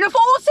 Like we're in a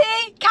 40.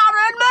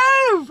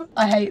 Karen, move!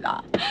 I hate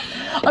that.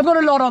 I've got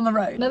a lot on the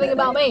road. Nothing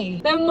about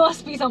me. There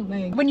must be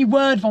something. When you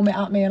word vomit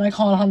at me and I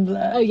can't handle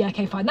Oh it. yeah,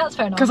 okay, fine. That's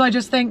fair enough. Because I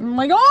just think, oh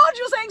my God,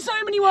 you're saying so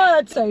many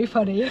words. So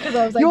funny because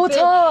I was like, Your "Babe,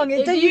 tongue,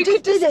 if you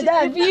just did it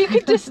then." If you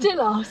could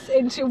distill us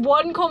into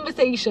one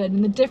conversation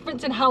and the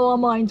difference in how our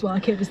minds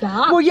work, it was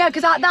that. Well, yeah,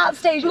 because at that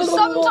stage,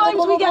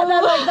 sometimes we get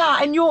there like that,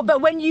 and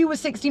but when you were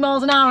 60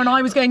 miles an hour and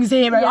I was going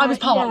 0, I was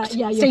parked,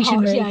 yeah, you're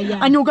stationary, parked, yeah.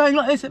 and you're going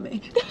like this at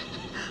me.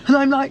 And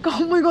I'm like,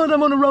 oh my God,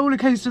 I'm on a roller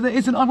coaster that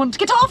isn't, I want to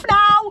get off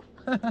now.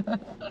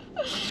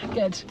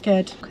 Good.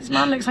 Good. This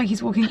man looks like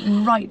he's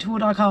walking right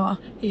toward our car.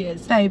 He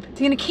is. Babe, is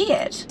he gonna key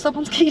it?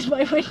 Someone's keyed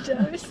my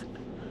windows.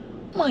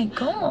 Oh my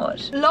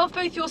God. Love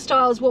both your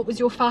styles. What was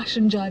your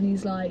fashion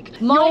journeys like?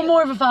 You're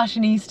more of a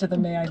fashionista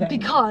than me, I think.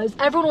 Because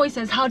everyone always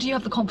says, how do you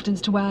have the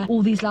confidence to wear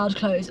all these loud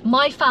clothes?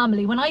 My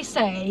family, when I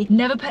say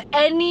never put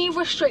any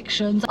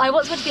restrictions, I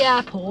once went to the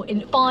airport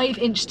in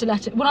 5-inch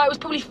stilettos, when I was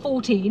probably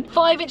 14,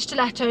 5-inch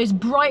stilettos,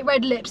 bright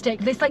red lipstick,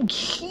 this like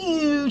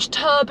huge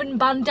turban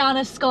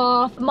bandana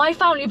scarf. My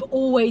family have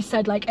always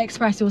said like,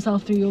 express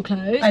yourself through your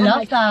clothes. I love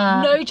like,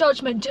 that. No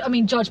judgment. I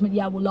mean, judgment,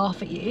 yeah, will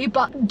laugh at you,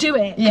 but do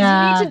it. 'Cause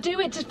Yeah. you need to do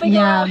it to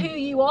figure out who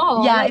you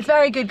are. Yeah, Like, it's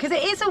very good because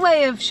it is a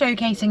way of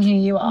showcasing who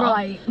you are.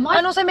 Right.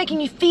 And also making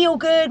you feel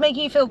good,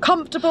 making you feel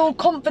comfortable,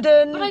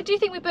 confident. But I do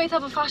think we both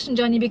have a fashion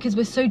journey because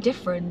we're so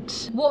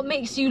different. What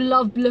makes you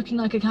love looking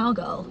like a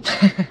cowgirl?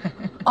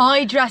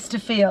 I dress to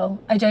feel,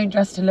 I don't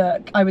dress to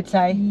look, I would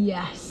say.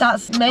 Yes.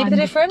 That's maybe I'm the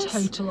the difference.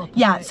 total opposite,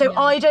 Yeah, so yeah.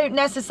 I don't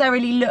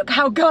necessarily look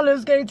how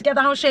colours go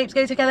together, how shapes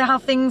go together, how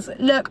things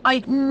look.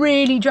 I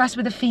really dress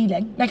with a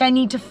feeling. Like I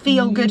need to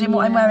feel good in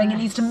what I'm wearing. It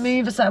needs to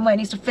move a certain way, it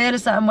needs to feel a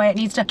certain way, it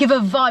needs to give a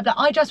vibe. Like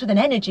I dress with an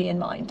energy in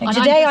mind. Like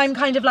And today I'm I'm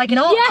kind of like an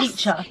art Yes!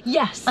 teacher.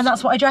 Yes. And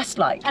that's what I dressed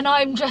like. And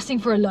I'm dressing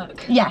for a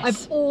look. Yes,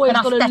 I've always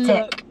an got a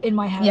aesthetic. look. in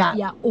my head. Yeah.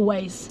 Yeah,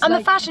 always. And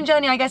Like, the fashion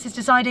journey, I guess, is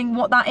deciding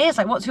what that is.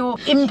 Like, what's your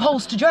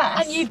impulse to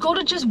dress? and you've got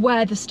to just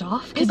wear the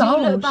stuff, because you look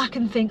Indulge. back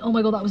and think, oh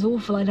my god, that was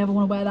awful, I never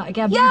want to wear that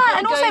again. But Yeah, you've got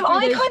and to also go through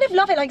I those- kind of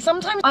love it. Like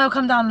sometimes I'll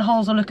come down and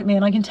Holes will look at me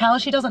and I can tell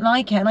she doesn't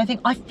like it, and I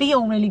think I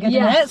feel really good in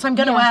Yes, it, so I'm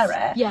gonna yes,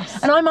 wear it. yes.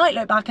 And I might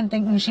look back and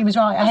think she was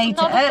right. I hate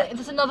it.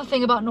 There's another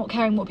thing about not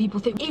caring what people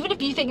think. Even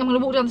if you think I'm going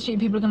to walk down the street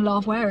and people are going to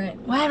laugh, wear it.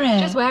 Wear it.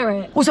 Just wear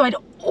it. Also, I'd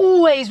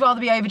always rather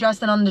be overdressed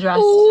than underdressed.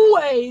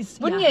 Always.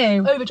 Wouldn't Yeah.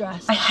 you?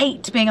 Overdressed. I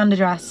hate being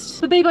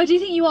underdressed. But babe, I do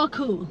think you are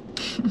cool.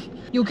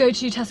 Your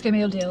go-to Tesco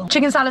meal deal.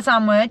 Chicken salad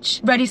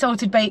sandwich, ready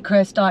salted baked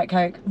crisp, Diet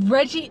Coke.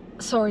 Ready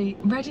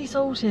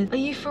salted. Are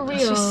you for real?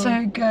 It's just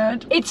so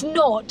good. It's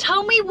not.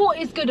 Tell me what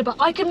is good about.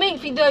 I can make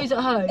for those at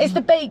home. It's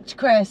the baked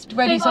crisp,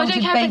 ready Babe, I salted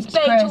don't care if baked it's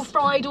baked or crisp.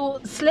 fried or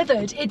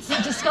slivered. It's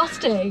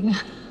disgusting.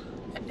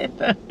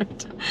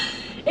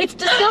 It's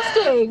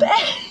disgusting.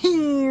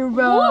 Babe.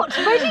 What?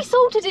 Ready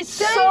salted is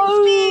so.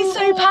 Don't be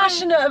so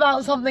passionate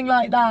about something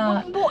like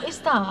that. What is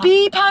that?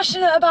 Be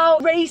passionate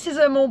about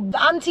racism or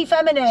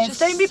anti-feminist. Just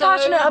Don't be so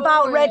passionate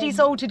about boring. ready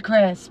salted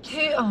crisps.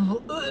 Ugh.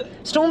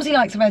 Stormzy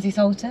likes ready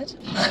salted.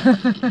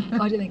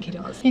 I don't think he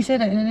does. He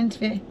said it in an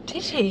interview.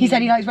 Did he? He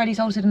said he likes ready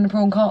salted and a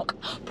prawn cock.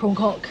 prawn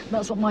cock.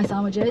 That's what my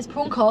sandwich is.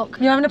 Prawn cock.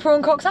 You're having a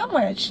prawn cock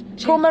sandwich?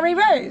 Prawn Marie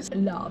Rose?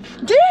 Love.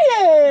 Do you?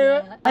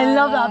 Yeah. I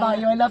love that about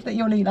you. I love that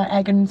you'll eat like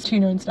egg and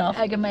tuna and stuff.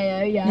 Egg and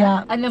mayo, yeah.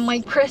 Yeah. And then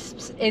my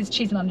crisps is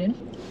cheese and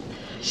onion.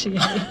 She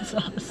hates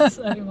us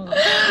so much.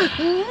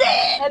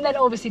 And then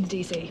obviously the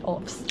DC,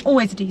 obs.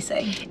 Always a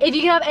DC. If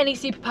you could have any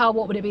superpower,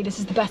 what would it be? This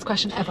is the best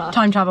question ever.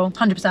 Time travel,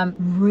 100%.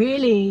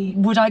 Really?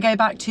 Would I go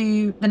back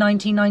to the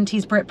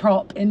 1990s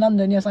Britpop in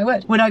London? Yes, I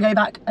would. Would I go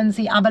back and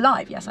see ABBA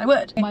live? Yes, I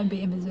would. Mine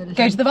be invisibility.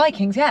 Go to the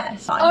Vikings?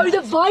 Yes. Oh,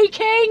 the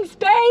Vikings,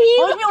 babe!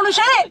 Put me on a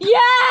ship!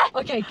 Yeah!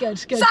 Okay,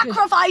 good, good.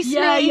 Sacrifice good.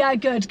 Yeah, me! yeah,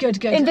 good.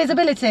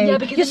 Invisibility. Yeah,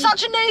 because you're then you-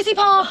 such a nosy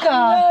Parker.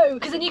 No,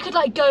 because then you could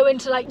like go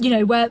into like, you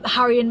know, where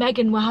Harry and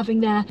Meghan were having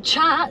their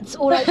chats,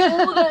 or like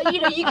all the,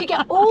 you know, you could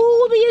get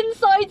all the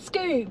inside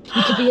scoop.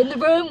 You could be in the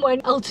room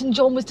when Elton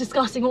John was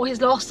discussing what his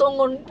last song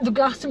on the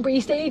Glastonbury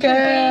stage would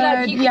be.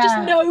 Like, you could yeah.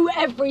 just know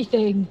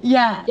everything.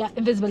 Yeah. Yeah,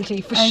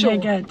 invisibility for Okay, sure.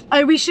 good.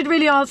 Oh, we should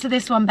really answer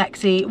this one,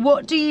 Bexy.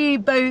 What do you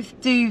both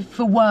do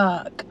for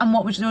work, and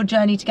what was your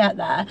journey to get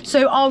there?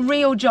 So our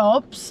real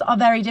jobs are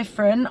very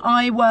different.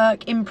 I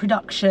work in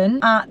production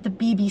at the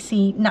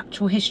BBC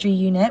Natural History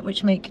Unit,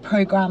 which make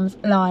programmes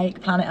like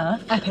Planet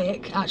Earth.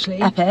 Epic,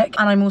 actually. Epic.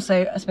 And I'm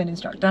also a spin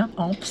instructor,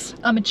 ops.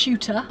 I'm a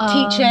tutor.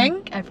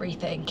 Teaching.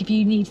 Everything. If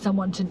you need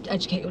someone to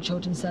educate your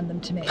children, send them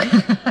to me.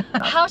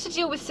 How to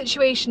deal with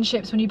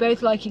situationships when you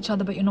both like each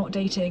other but you're not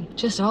dating?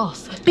 Just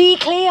ask. Be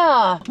clear.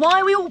 Why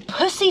are we all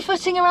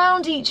pussyfooting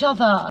around each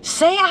other?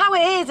 Say it how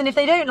it is, and if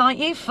they don't like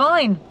you,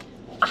 fine.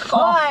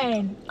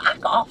 Fine.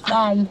 Back off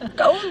then.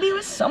 Go and be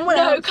with someone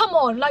No, else. come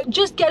on, like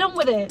just get on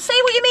with it. Say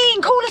what you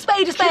mean. Call a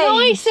spade a spade. Can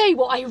I say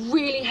what I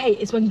really hate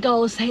is when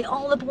girls say,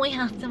 oh, the boy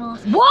has to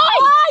ask. Why?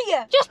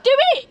 Why? Just do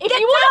it. If Get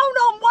you down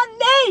want on one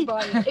knee.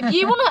 Right. If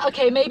you want to,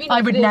 okay, maybe not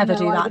I would for never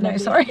them, do I that. would No, never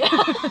do sorry.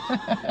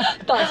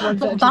 that. That's one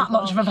Not that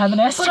much of a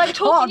feminist. But I'm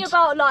talking God.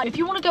 about like, if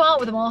you want to go out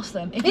with them, ask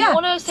them. If Yeah, you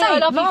want to say I same.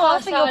 love you No, I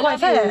first, think say you're I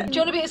quite love you. fair. Do you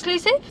want to be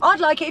exclusive? I'd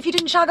like it if you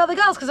didn't shag other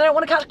girls because I don't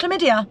want to catch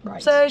chlamydia.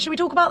 Right. So should we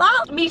talk about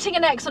that? Meeting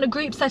an ex on a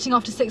group setting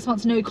after 6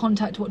 months, no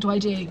contact, what do I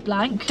do?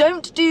 Blank.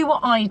 Don't do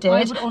what I did. I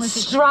would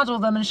honestly- straddle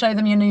them and show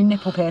them your new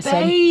nipple piercing.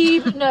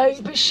 Babe, no,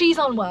 but she's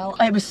unwell.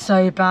 It was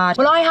so bad.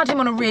 Well, I had him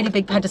on a really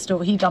big pedestal.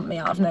 He dumped me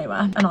out of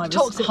nowhere and I was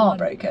Toxic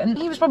heartbroken.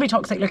 He was probably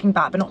toxic looking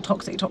back, but not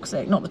toxic.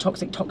 Not the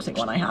toxic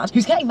one I had.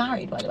 Who's getting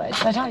married, by the way.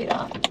 Did I tell you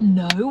that?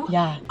 No.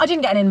 Yeah. I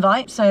didn't get an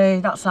invite, so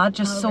that's sad.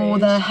 Just Oh, saw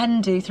rude. the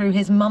hen do through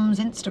his mum's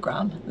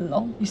Instagram.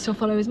 Lol. You still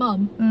follow his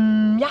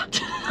mum? Yeah.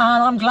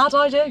 And I'm glad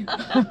I do.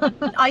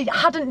 I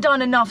hadn't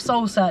done enough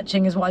soul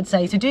searching is what I'd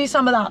say. So do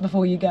some of that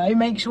before you go.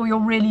 Make sure you're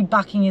really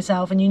backing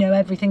yourself and you know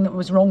everything that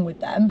was wrong with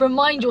them.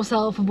 Remind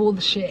yourself of all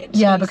the shit.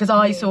 Yeah, because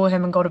I basically. saw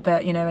him and got a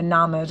bit, you know,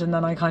 enamoured, and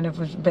then I kind of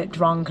was a bit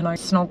drunk and I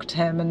snogged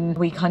him and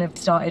we kind of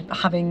started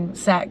having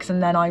sex,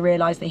 and then I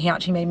realised that he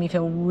actually made me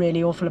feel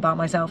really awful about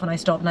myself, and I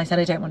stopped and I said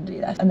I don't want to do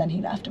this, and then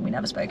he left and we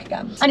never spoke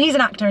again. And he's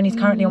an actor and he's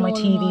currently on my Not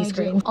TV ideal.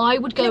 screen. I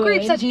would go In a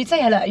group in. setting, you'd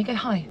say hello, you go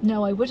hi.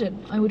 No, I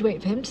wouldn't. I would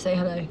wait for him to say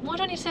hello. Why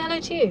do I need to say hello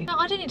to you? No,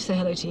 I don't need to say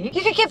hello to you.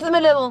 You could give them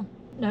a little,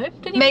 No, don't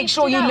even need make to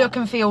sure do you that. look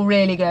and feel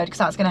really good because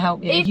that's going to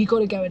help you. You got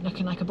to go in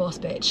looking like a boss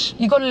bitch.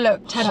 You got to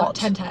look 10 hot. out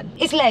 10 10.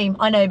 It's lame,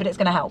 I know, but it's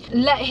going to help.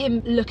 Let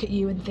him look at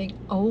you and think,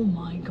 oh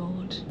my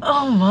god.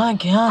 Oh my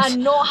god.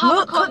 And not have a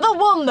look at the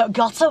one that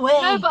got away.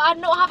 No, but I'd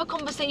not have a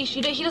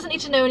conversation. You know, he doesn't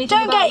need to know anything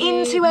Don't about get you.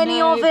 into any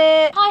No. of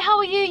it. Hi, how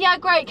are you? Yeah,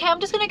 great. Okay, I'm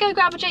just going to go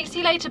grab a Jake. See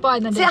you later. Bye.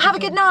 And then So have a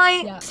good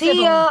night. Yeah.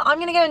 See ya. I'm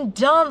gonna go and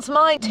dance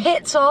my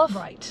tits off.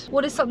 Right.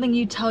 What is something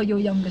you'd tell your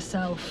younger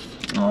self?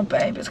 Oh,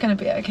 babe, it's gonna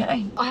be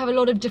okay. I have a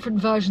lot of different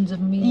versions of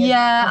me.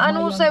 Yeah, of and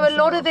my also younger a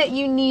lot self. of it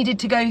you needed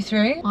to go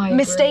through. I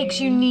Mistakes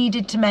agree. you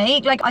needed to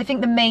make. Like, I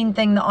think the main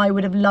thing that I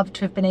would have loved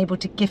to have been able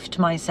to gift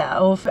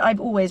myself, I've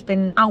always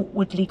been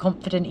outwardly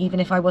confident, even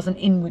if I wasn't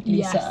inwardly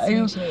Yes, so.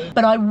 me too.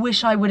 But I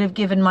wish I would have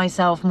given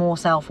myself more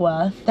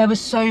self-worth. There were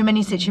so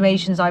many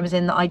situations I was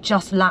in that I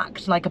just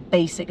lacked like a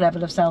basic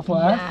level of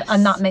self-worth, Yes,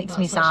 and that makes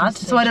me that's actually sad.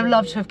 so So I'd have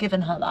loved true. to have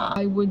given her that.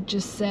 I would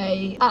just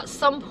say at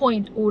some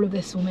point all of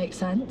this will make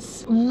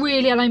sense.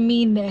 Really, and I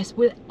mean this,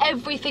 with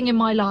everything in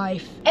my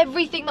life,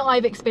 everything that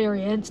I've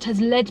experienced has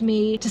led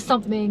me to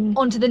something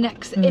onto the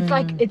next. It's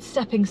like it's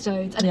stepping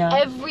stones, and Yeah.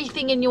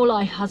 everything in your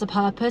life has a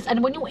purpose,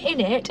 and when you're in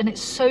it and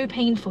it's so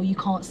painful you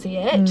can't see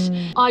it,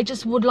 I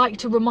just would like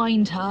to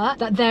remind her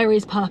that there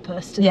is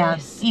purpose to Yeah,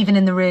 this. even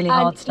in the really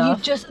hard And stuff.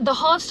 you just, the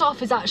hard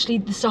stuff is actually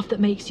the stuff that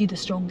makes you the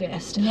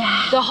strongest.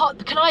 Yeah. The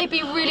hard, can I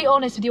be really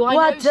honest with you? I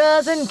What know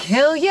doesn't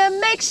kill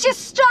you makes you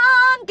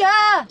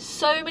stronger.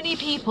 so many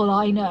people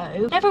I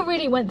know never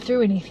really went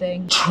through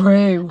anything.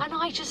 True. And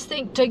I just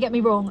think, don't get me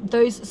wrong,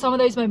 some of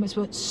those moments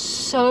were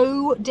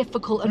so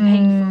difficult and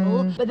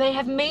painful, but they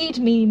have made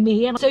me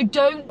me. And so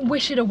don't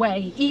wish it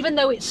away. Even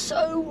though it's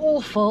so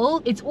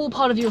awful, it's all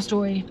part of your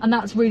story. And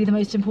that's really the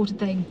most important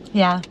thing.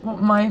 Yeah,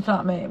 my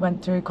flatmate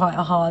went through quite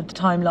a hard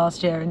time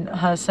last year, and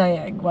her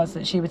saying was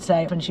that she would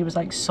say when she was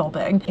like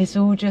sobbing, it's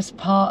all just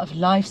part of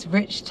life's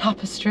rich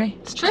tapestry.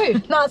 It's true.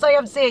 That's how you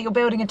have to see it. You're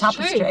building a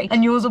tapestry, true.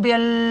 and yours will be a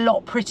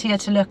lot prettier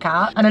to look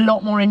at and a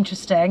lot more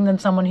interesting than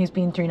someone who's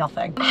been through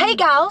nothing. Hey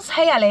gals,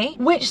 hey Ellie,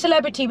 which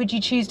celebrity would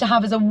you choose to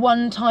have as a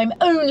one-time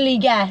only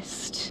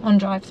guest on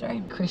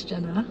Drive-Thru? Kris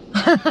Jenner.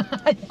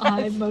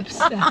 I'm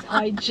obsessed.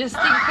 I just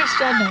think Kris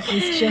Jenner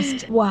is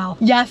just, wow.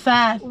 Yeah,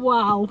 fair.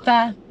 Wow.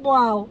 Fair.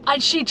 Wow.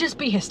 And she'd just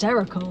be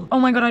hysterical. Oh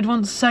my god, I'd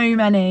want so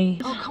many.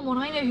 Oh, come on,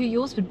 I know who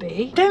yours would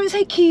be. Don't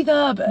say Keith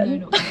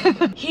Urban. No,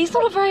 not He's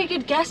not a very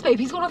good guest, babe.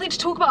 He's got nothing to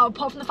talk about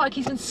apart from the fact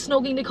he's been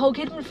snogging Nicole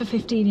Kidman for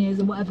 15 years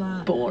or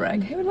whatever.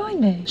 Boring. Who would mine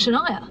be?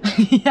 Shania.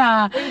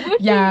 Yeah. It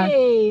would Yeah.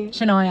 be.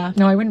 Shania.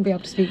 No, I wouldn't be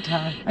able to speak to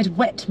her. I'd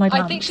wet my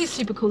pants. I think she's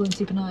super cool and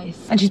super nice.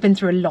 And she's been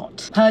through a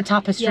lot. Her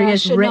tapestry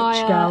is rich,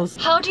 girls.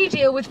 How do you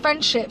deal with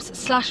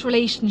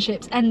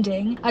friendships/relationships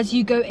ending as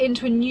you go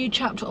into a new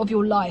chapter of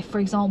your life, for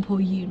example,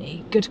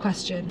 uni? Good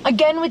question.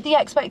 Again, with the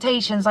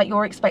expectations, like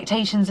your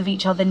expectations of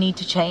each other need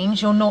to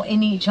change. You're not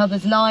in each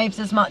other's lives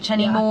as much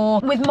anymore.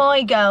 With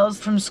my girls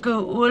from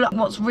school,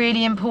 what's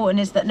really important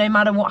is that no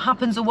matter what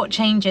happens or what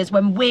changes,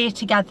 when we're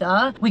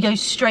together, we go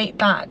straight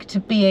back to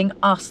being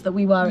us that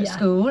we were at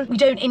school. We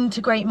don't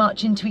integrate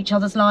much into each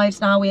other's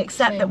lives now. We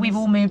accept that we've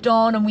all moved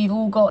on and we've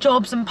all got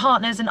jobs and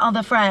partners and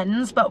other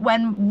friends, but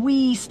when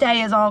we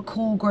stay as our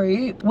core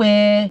group,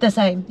 we're the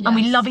same. And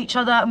we love each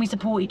other and we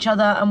support each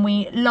other and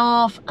we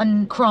laugh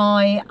and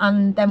cry,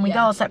 and then we go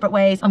our separate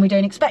ways and we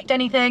don't expect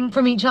anything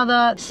from each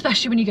other.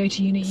 Especially when you go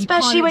to uni.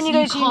 Especially when you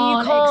go to uni,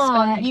 you can't.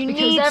 Expect, You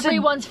because need to-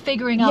 everyone's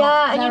figuring out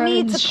Yeah, and their you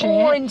need own to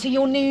pour shit. into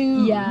your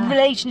new Yeah.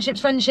 relationships,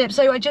 friendships.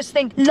 So I just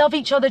think love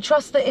each other,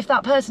 trust that if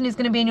that person is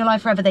going to be in your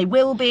life forever, they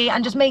will be,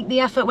 and just make the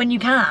effort when you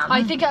can.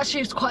 I think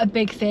actually it's quite a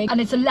big thing, and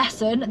it's a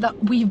lesson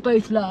that we've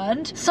both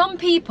learned. Some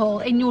people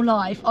in your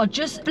life are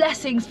just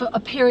blessings for a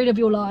period of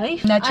your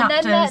life, They're and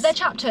then chapters. they're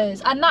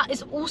chapters, and that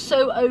is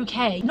also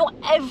okay. Not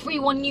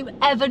everyone you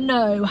ever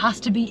know has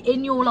to be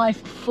in your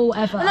life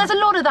forever. And there's a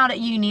lot of that at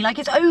uni. Like,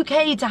 it's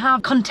okay to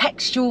have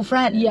contextual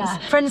friends. Yeah.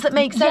 Friends that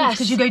make sense Yes.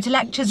 because you go to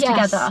lectures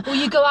Yes, together. or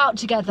you go out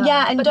together.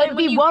 Yeah, and But then don't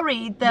when be you-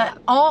 worried that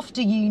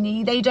after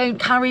uni they don't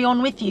carry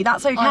on with you.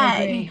 That's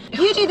okay.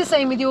 You do the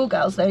same with your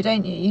girls though,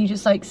 don't you? You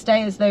just like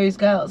stay as those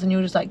girls and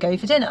you'll just like go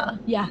for dinner.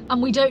 Yeah,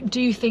 and we don't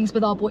do things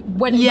with our boy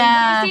when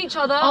Yeah. we see each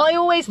other. I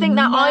always think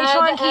that I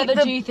try and keep never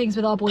the do things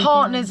with our boyfriends.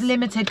 partners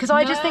limited because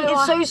I just think No,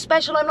 it's so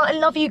special. I'm like, I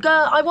love you,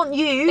 girl. I want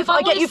you. If I I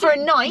get wanna you for a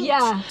see- night,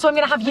 yeah. so I'm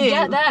gonna have you.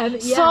 Forget them,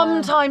 yeah.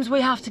 Sometimes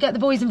we have to get the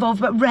boys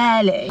involved, but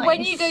rarely.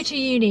 When you go to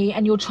uni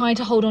and you're trying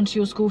to hold on to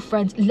your school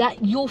friends,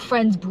 let your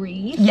friends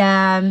breathe.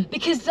 yeah.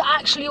 Because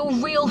actually your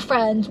real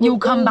friends will You'll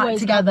come back always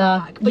together.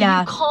 Come back. But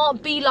Yeah. you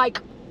can't be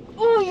like,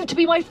 oh, you have to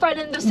be my friend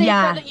and the same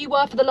Yeah. friend that you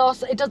were for the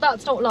last,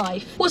 that's not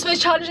life. What's the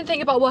most challenging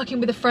thing about working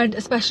with a friend,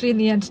 especially in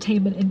the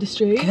entertainment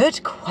industry?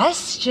 Good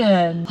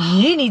question.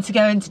 You need to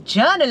go into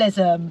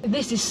journalism.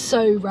 This is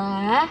so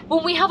rare.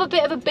 When we have a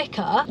bit of a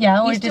bicker.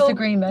 Yeah, or you a still-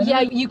 disagreement.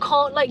 Yeah, you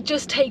can't like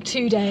just take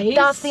 2 days.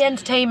 That's the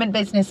entertainment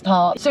business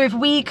part. So if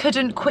we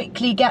couldn't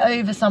quickly get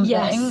over something,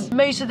 Yes.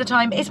 most of the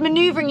time it's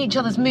manoeuvring each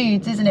other's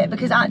moods, isn't it?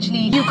 Because actually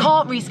you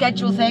can't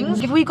reschedule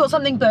things. If we've got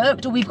something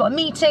booked or we've got a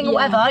meeting or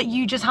Yeah. whatever,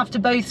 you just have to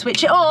both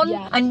switch it on.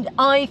 Yeah. And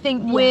I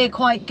think we're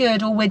quite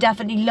good, or we're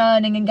definitely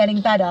learning and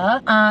getting better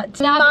at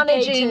Navigating.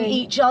 managing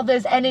each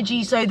other's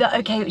energy so that,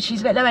 okay,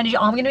 she's a bit low energy,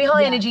 I'm going to be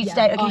high energy yeah,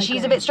 today. Okay, I she's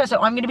a agree. bit stressed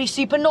out, I'm going to be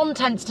super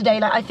non-tense today.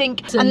 Like, I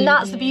think, and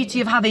that's the Absolutely.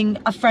 beauty of having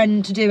a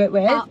friend to do it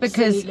with,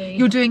 because Absolutely.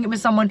 you're doing it with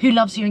someone who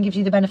loves you and gives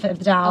you the benefit of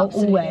the doubt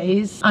Absolutely.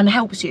 always and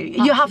helps you.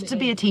 You have to Absolutely.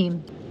 be a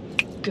team.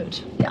 Good.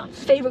 Yeah.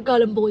 Favourite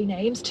girl and boy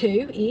names,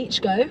 2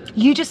 each, go.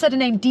 You just said a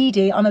name, Dee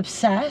Dee. I'm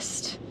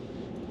obsessed.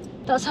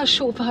 That's how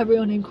short for her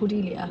real name,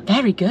 Cordelia.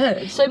 Very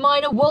good. So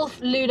mine are Wolf,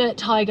 Luna,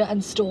 Tiger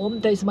and Storm.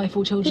 Those are my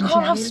 4 children's You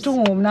can't have names.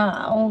 Storm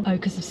now. Oh,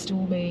 because of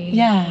Stormy.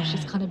 Yeah. Oh,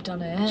 she's kind of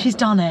done it. She's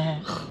done it.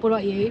 What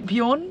about you?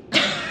 Bjorn.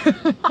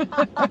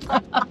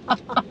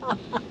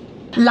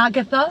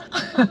 Lagatha.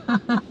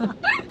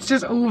 It's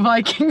just all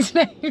Vikings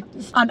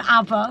names. And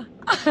Abba.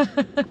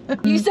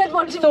 You said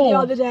one to me Thor. the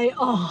other day.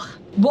 Oh,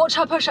 watch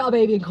her push out a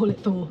baby and call it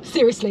Thor.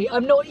 Seriously,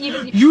 I'm not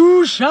even...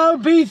 You shall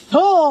be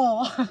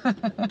Thor.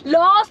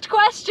 Last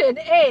question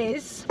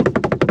is...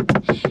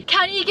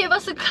 Can you give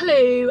us a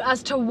clue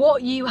as to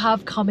what you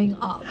have coming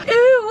up?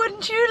 Ooh,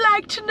 wouldn't you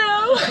like to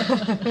know?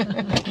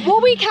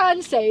 What we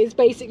can say is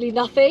basically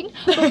nothing.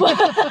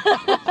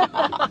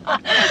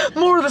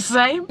 More of the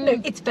same.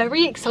 No, it's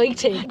very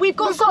exciting. We've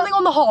got something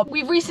on the hob.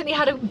 We've recently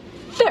had a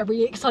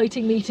very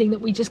exciting meeting that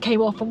we just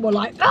came off and we're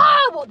like,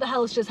 what the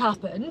hell's just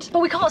happened? But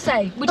we can't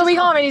say. But we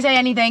can't really say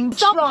anything.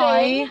 Something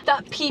Try.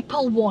 that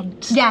people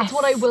want. Yes. That's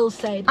what I will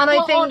say. And I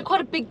Well, think- on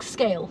quite a big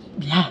scale.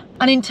 Yeah.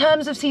 And in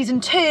terms of season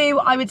 2,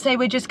 I would say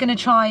we're just going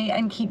to try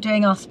and keep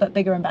doing us, but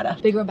bigger and better.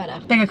 Bigger and better.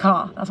 Bigger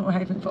car. That's what we're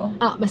hoping for.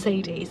 At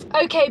Mercedes.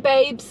 Okay,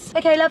 babes.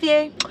 Okay, love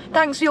you.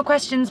 Thanks for your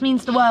questions.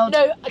 Means the world.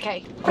 No,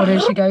 okay. Oh, there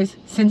she goes.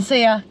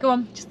 Sincere. Go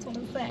on. Just want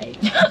to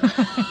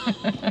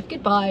say.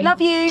 Goodbye. Love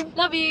you.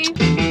 Love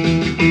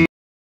you.